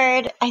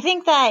covered, I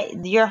think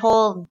that your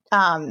whole,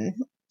 the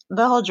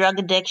whole drug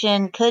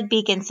addiction could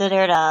be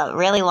considered a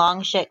really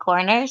long shit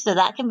corner. So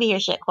that can be your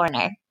shit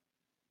corner.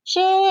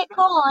 Shit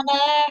corner.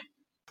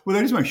 Well,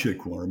 that is my shit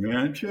corner,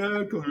 man.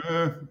 Shit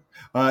corner.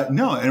 No, and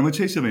I'm gonna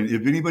tell you something.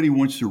 If anybody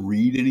wants to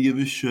read any of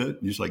his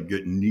shit, just like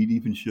get knee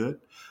deep in shit,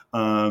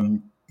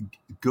 um,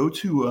 go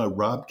to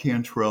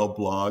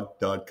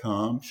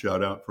robcantrellblog.com.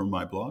 Shout out from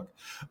my blog,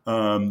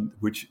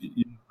 which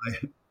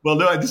well,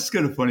 no, this is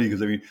kind of funny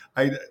because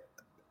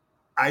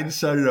I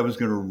decided I was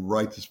going to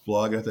write this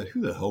blog. I thought,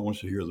 who the hell wants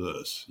to hear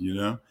this?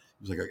 It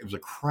was a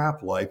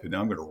crap life, and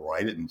now I'm going to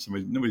write it, and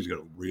nobody's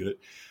going to read it.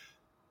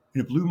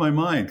 And it blew my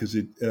mind because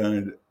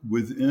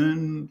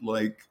within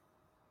like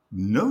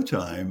no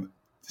time,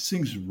 this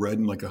thing's read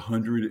in like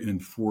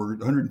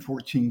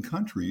 114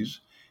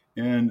 countries,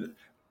 and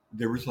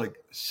there was like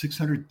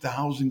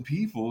 600,000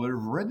 people that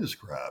have read this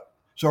crap.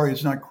 Sorry,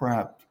 it's not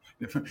crap.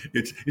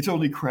 It's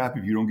only crap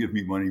if you don't give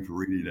me money for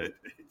reading it.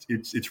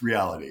 It's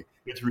reality.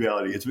 It's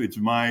reality. It's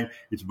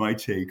my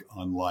take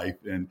on life,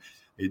 and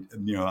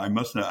I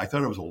must not. I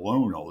thought I was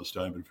alone all this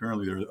time, but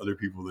apparently there are other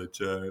people that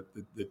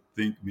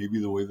think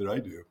maybe the way that I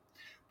do.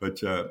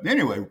 But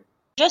anyway,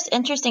 Just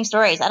interesting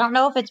stories. I don't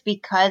know if it's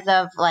because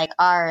of like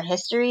our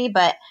history,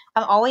 but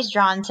I'm always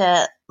drawn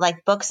to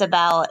like books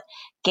about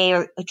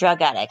gay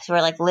drug addicts who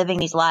are like living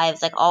these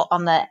lives like all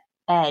on the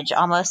edge,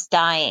 almost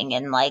dying,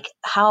 and like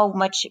how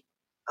much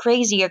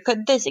crazier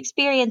could this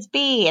experience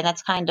be? And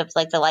that's kind of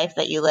like the life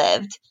that you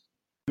lived.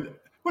 well,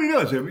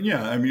 it does.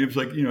 Yeah, I mean, it was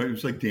like it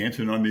was like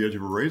dancing on the edge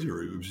of a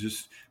razor. It was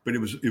just, but it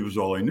was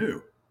all I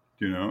knew.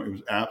 It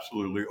was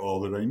absolutely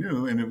all that I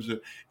knew, and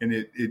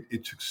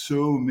it took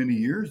so many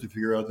years to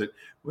figure out that.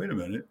 Wait a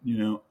minute,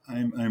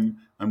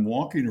 I'm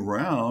walking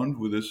around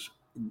with this.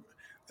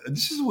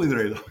 This is the way that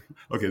I.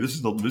 Okay, this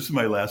is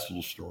my last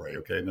little story.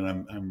 Okay, and then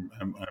I'm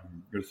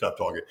going to stop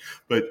talking.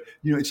 But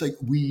it's like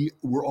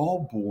we're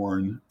all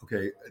born.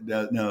 Okay,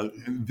 now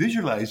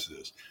visualize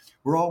this.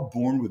 We're all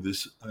born with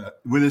this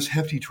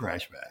hefty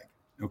trash bag.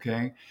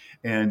 Okay,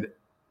 and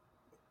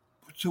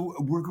so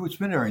we're going to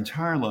spend our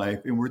entire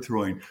life, and we're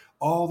throwing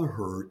all the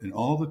hurt and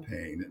all the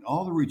pain and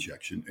all the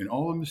rejection and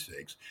all the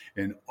mistakes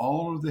and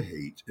all of the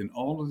hate and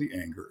all of the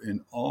anger and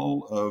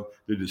all of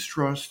the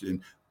distrust and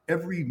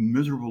every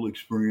miserable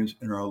experience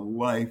in our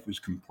life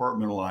is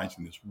compartmentalized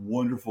in this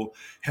wonderful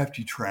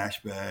hefty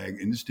trash bag.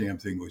 And this damn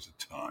thing weighs a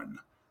ton,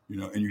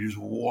 and you're just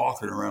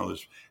walking around with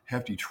this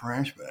hefty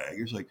trash bag.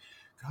 It's like,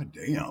 God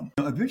damn.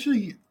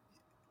 Eventually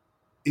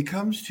it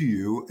comes to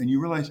you and you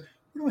realize,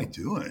 what am I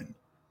doing?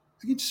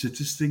 I can sit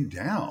this thing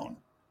down.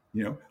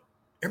 You know,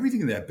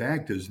 Everything in that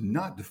bag does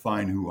not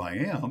define who I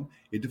am.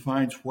 It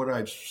defines what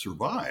I've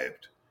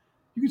survived.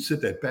 You can set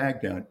that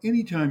bag down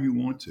anytime you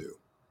want to.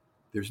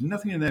 There's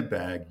nothing in that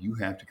bag you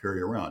have to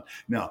carry around.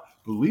 Now,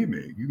 believe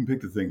me, you can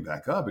pick the thing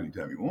back up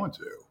anytime you want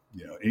to.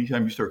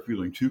 Anytime you start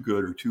feeling too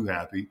good or too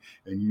happy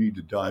and you need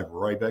to dive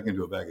right back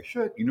into a bag of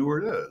shit, you know where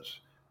it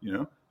is.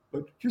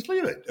 But just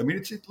leave it. I mean,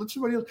 let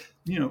somebody else.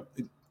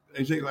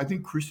 I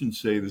think Christians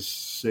say this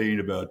saying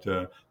about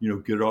get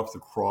it off the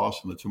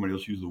cross and let somebody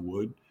else use the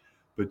wood.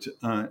 But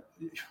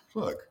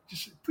look,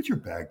 just put your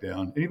bag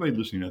down. Anybody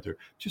listening out there,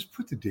 just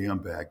put the damn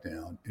bag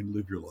down and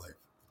live your life.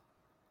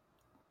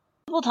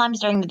 Multiple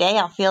times during the day,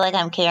 I'll feel like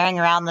I'm carrying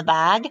around the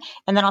bag,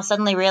 and then I'll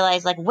suddenly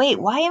realize, like,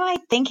 wait, why am I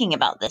thinking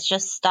about this?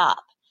 Just stop.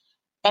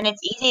 And it's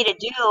easy to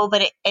do,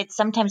 but it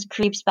sometimes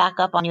creeps back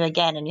up on you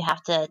again, and you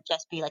have to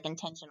just be like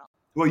intentional.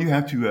 Well, you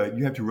have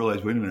to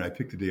realize, wait a minute, I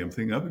picked the damn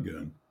thing up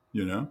again.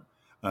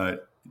 Uh,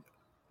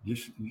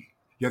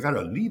 you got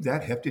to leave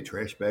that hefty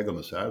trash bag on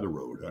the side of the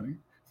road, honey.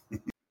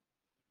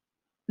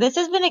 This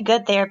has been a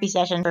good therapy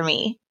session for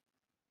me.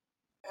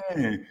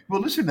 Hey, well,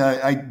 listen,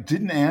 I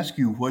didn't ask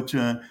you what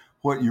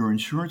your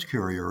insurance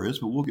carrier is,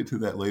 but we'll get to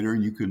that later,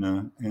 and you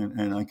can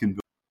and I can.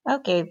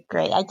 Okay,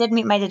 great. I did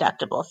meet my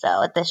deductible,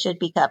 so this should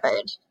be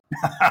covered.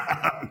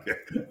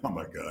 Okay. Oh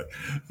my God.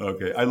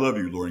 Okay, I love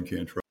you, Lauren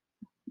Cantrell.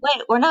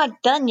 Wait, we're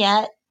not done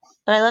yet,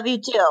 but I love you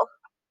too.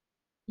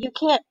 You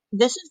can't.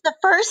 This is the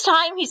first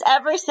time he's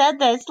ever said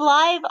this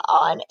live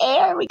on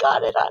air. We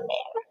got it on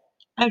air.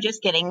 I'm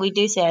just kidding. We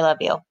do say I love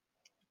you.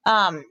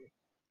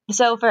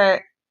 So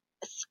for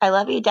I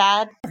love you,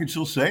 Dad. I can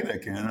still say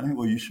that, can I?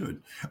 Well, you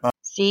should.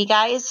 See,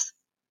 guys,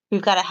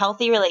 we've got a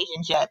healthy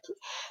relationship.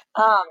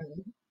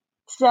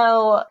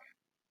 So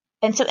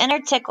And so inner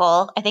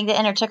tickle, I think the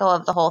inner tickle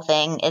of the whole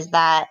thing is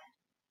that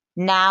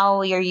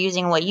now you're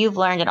using what you've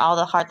learned and all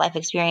the hard life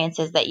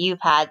experiences that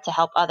you've had to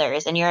help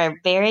others. And you're a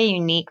very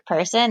unique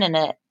person and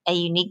a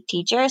unique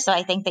teacher. So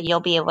I think that you'll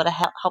be able to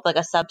help like a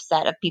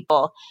subset of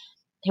people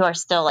who are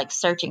still like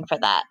searching for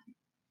that.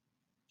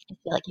 I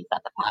feel like you've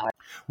got the power.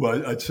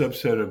 Well, a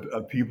subset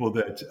of people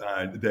that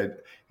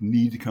that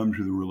need to come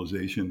to the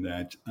realization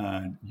that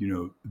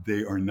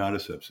they are not a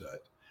subset.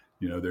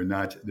 They're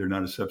not a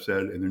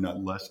subset, and they're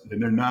not less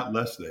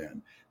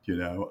than.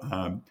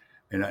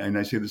 And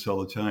I say this all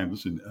the time.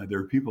 Listen, there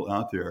are people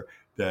out there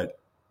that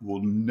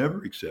will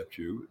never accept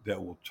you,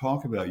 that will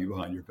talk about you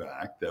behind your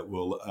back, that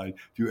will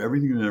do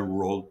everything in their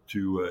world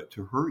to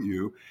hurt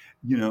you.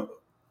 You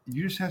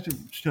just have to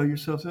tell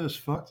yourself this: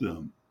 fuck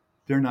them.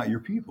 They're not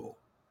your people.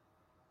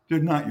 They're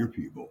not your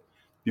people,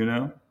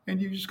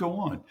 and you just go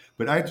on.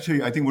 But I have to tell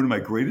you, I think one of my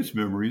greatest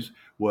memories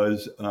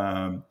was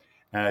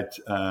at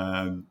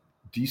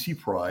DC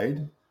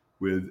Pride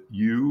with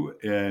you,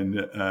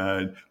 and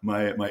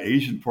my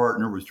Asian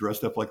partner was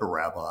dressed up like a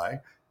rabbi,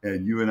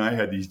 and you and I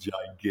had these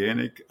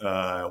gigantic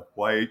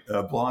white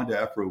blonde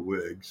afro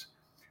wigs.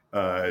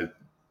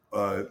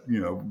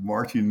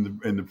 Marching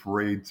in the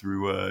parade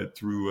through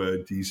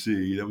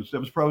DC. That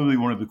was probably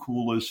one of the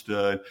coolest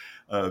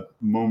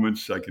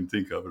moments I can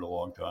think of in a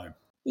long time.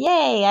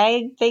 Yay!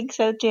 I think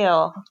so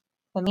too.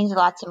 It means a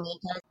lot to me.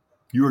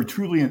 You are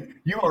truly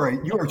an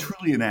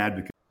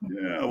advocate.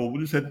 Yeah. Well,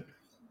 we'll just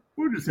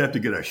have to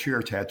get a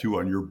share tattoo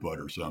on your butt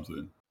or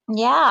something.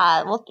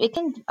 Yeah. Well, we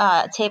can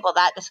table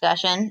that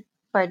discussion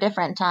for a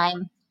different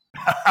time.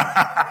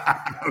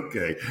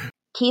 Okay.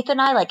 Keith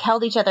and I like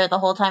held each other the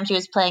whole time she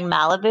was playing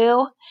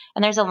Malibu.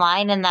 And there's a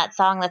line in that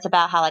song that's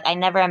about how like I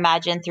never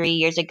imagined 3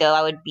 years ago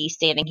I would be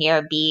standing here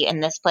or be in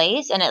this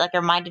place. And it like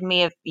reminded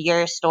me of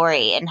your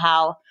story and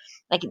how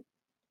like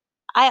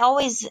I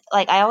always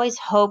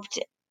hoped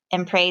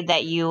and prayed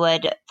that you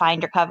would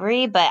find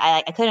recovery, but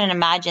I couldn't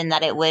imagine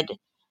that it would.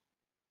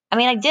 I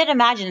mean, I did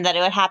imagine that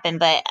it would happen,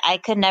 but I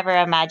could never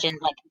imagine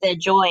like the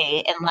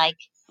joy and like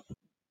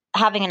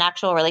having an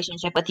actual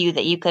relationship with you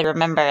that you could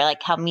remember,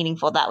 like how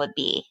meaningful that would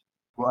be.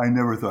 Well, I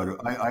never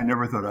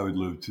thought I would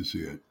live to see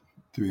it,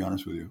 to be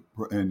honest with you,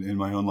 in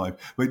my own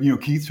life. But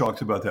Keith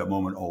talks about that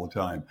moment all the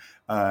time,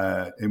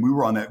 and we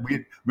were on that.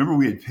 We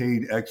had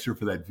paid extra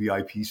for that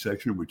VIP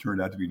section, which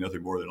turned out to be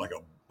nothing more than like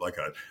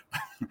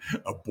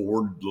a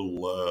board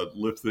little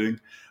lift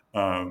thing.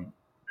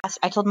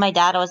 I told my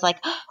dad, I was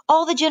like,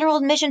 all the general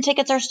admission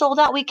tickets are sold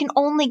out. We can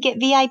only get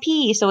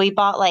VIP. So we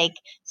bought like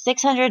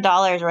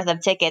 $600 worth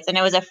of tickets, and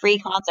it was a free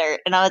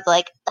concert. And I was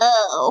like,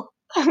 oh,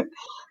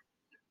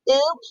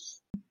 oops.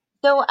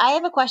 So I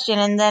have a question,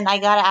 and then I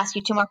got to ask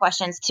you 2 more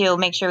questions to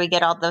make sure we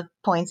get all the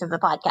points of the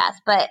podcast.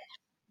 But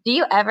are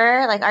you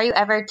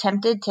ever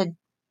tempted to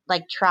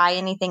like try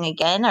anything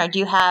again? Or do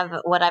you have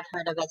what I've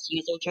heard of as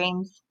user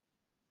dreams?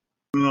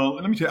 Well,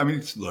 let me tell you, I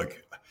mean,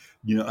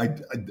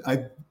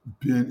 I've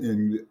been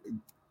in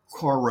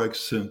car wrecks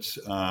since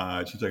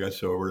I got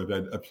sober. I've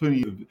had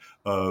plenty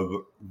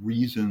of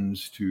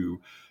reasons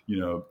to,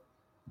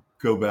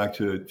 go back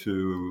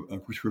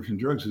to prescription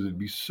drugs because it'd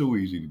be so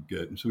easy to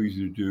get and so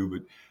easy to do.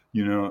 But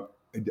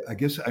I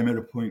guess I'm at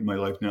a point in my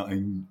life now.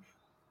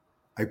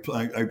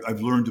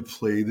 I've learned to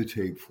play the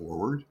tape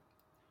forward,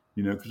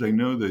 because I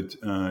know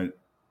that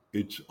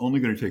it's only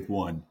going to take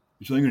one.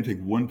 It's only going to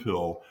take one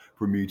pill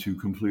for me to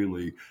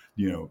completely,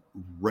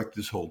 wreck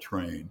this whole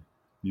train.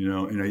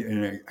 And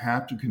I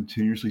have to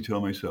continuously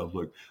tell myself,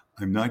 look,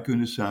 I'm not going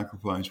to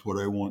sacrifice what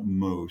I want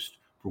most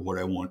for what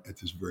I want at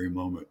this very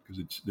moment,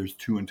 because there's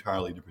 2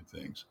 entirely different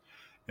things.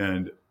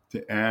 And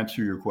to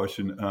answer your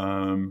question,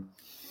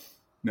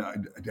 now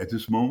at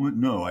this moment,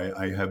 no,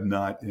 I have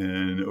not.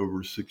 In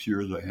over 6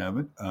 years, I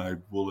haven't.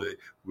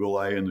 Will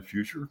I in the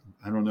future?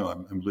 I don't know.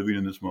 I'm living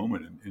in this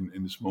moment,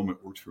 and this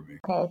moment works for me.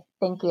 Okay,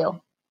 thank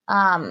you.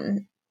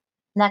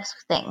 Next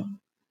thing.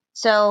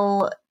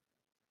 So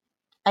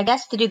I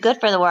guess to do good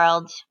for the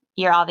world,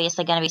 you're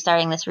obviously going to be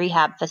starting this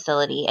rehab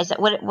facility. Is it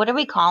what are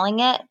we calling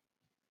it?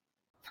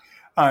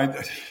 We're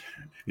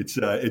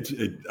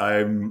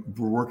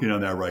working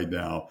on that right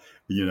now.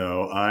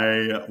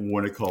 I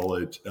want to call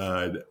it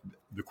the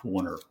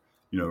corner,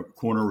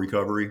 corner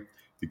recovery,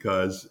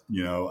 because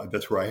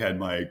that's where I had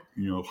my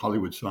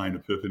Hollywood sign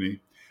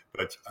epiphany.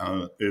 But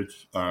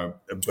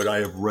but I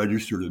have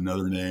registered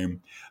another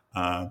name,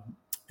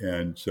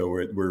 and so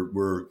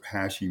we're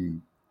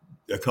hashing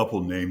a couple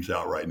of names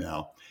out right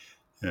now,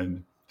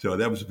 and so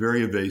that was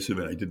very evasive,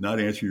 and I did not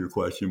answer your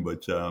question,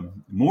 but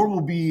more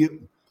will be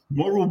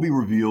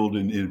revealed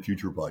in a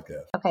future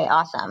podcast. Okay,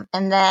 awesome.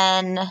 And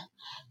then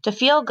to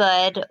feel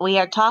good, we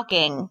are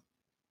talking,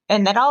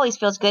 and that always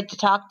feels good to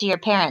talk to your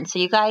parents. So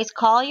you guys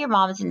call your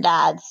moms and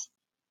dads.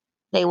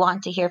 They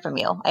want to hear from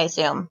you, I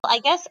assume. I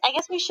guess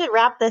we should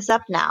wrap this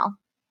up now.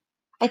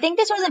 I think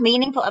this was a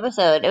meaningful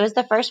episode. It was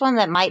the first one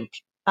that might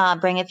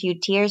bring a few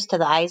tears to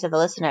the eyes of the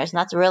listeners, and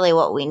that's really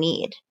what we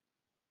need.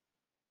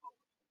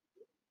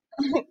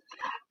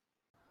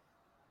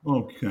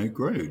 Okay,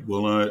 great.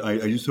 Well,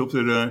 I just hope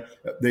that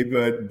they've.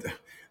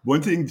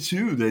 One thing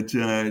too that,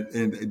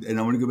 and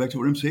I want to go back to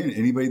what I'm saying.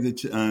 Anybody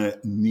that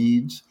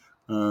needs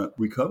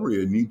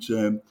recovery and needs,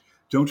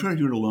 don't try to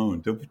do it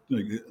alone. Don't,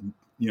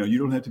 you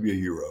don't have to be a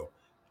hero.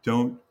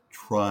 Don't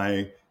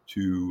try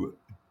to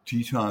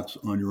detox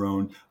on your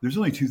own. There's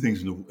only two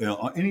things in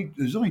the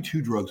there's only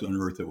two drugs on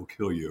earth that will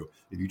kill you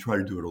if you try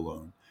to do it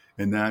alone,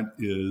 and that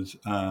is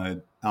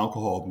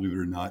alcohol, believe it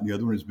or not. And the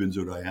other one is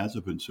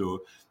benzodiazepine.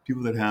 So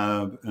people that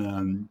have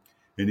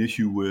an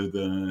issue with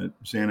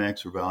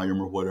Xanax or Valium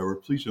or whatever,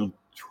 please don't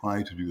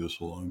try to do this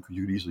alone because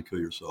you could easily kill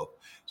yourself.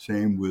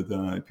 Same with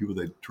people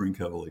that drink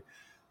heavily.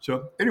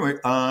 So anyway,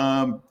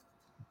 tell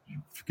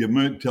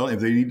if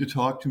they need to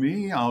talk to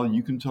me.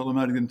 You can tell them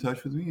how to get in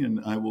touch with me, and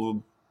I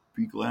will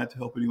be glad to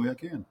help any way I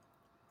can.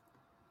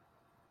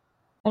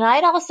 And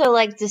I'd also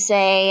like to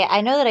say,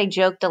 I know that I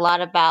joked a lot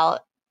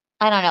about,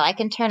 I don't know, I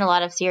can turn a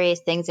lot of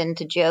serious things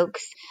into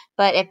jokes.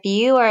 But if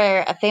you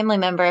are a family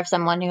member of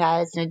someone who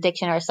has an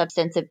addiction or a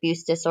substance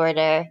abuse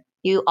disorder,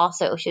 you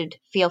also should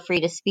feel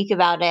free to speak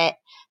about it,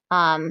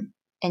 and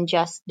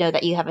just know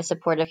that you have a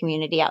supportive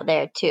community out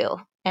there too.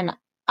 And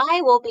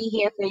I will be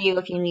here for you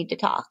if you need to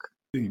talk.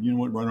 You know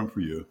what? Right on for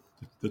you.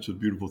 That's a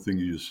beautiful thing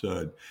you just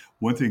said.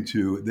 One thing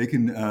too, they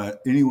can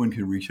anyone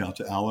can reach out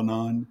to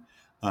Al-Anon.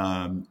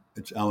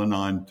 It's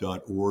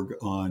alanon.org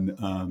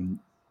on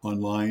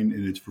online,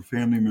 and it's for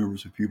family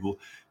members of people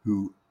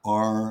who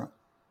are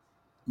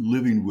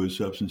living with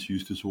substance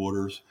use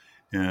disorders,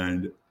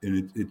 and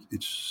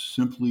it's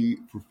simply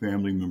for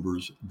family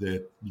members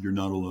that you're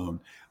not alone.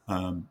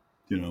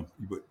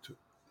 But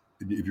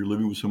if you're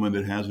living with someone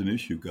that has an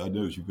issue, God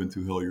knows you've been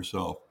through hell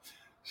yourself.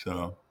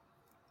 So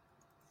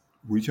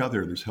reach out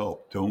there. There's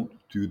help. Don't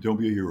be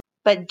a hero.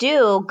 But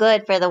do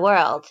good for the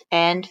world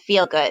and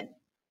feel good.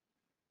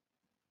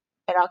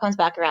 It all comes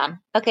back around.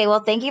 Okay,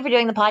 well, thank you for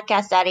doing the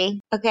podcast,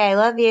 Daddy. Okay, I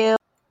love you.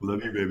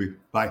 Love you, baby.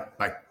 Bye.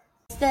 Bye.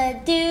 It's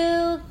the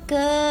do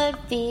good,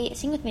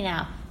 sing with me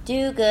now.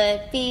 Do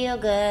good, feel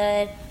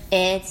good.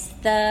 It's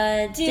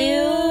the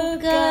do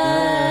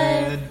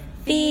good,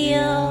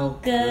 feel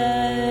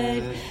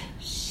good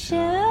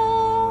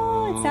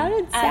show. It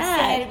sounded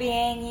sad. Hacer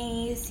bien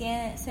y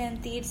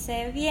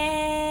sentirse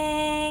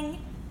bien.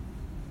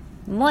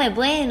 Muy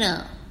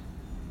bueno.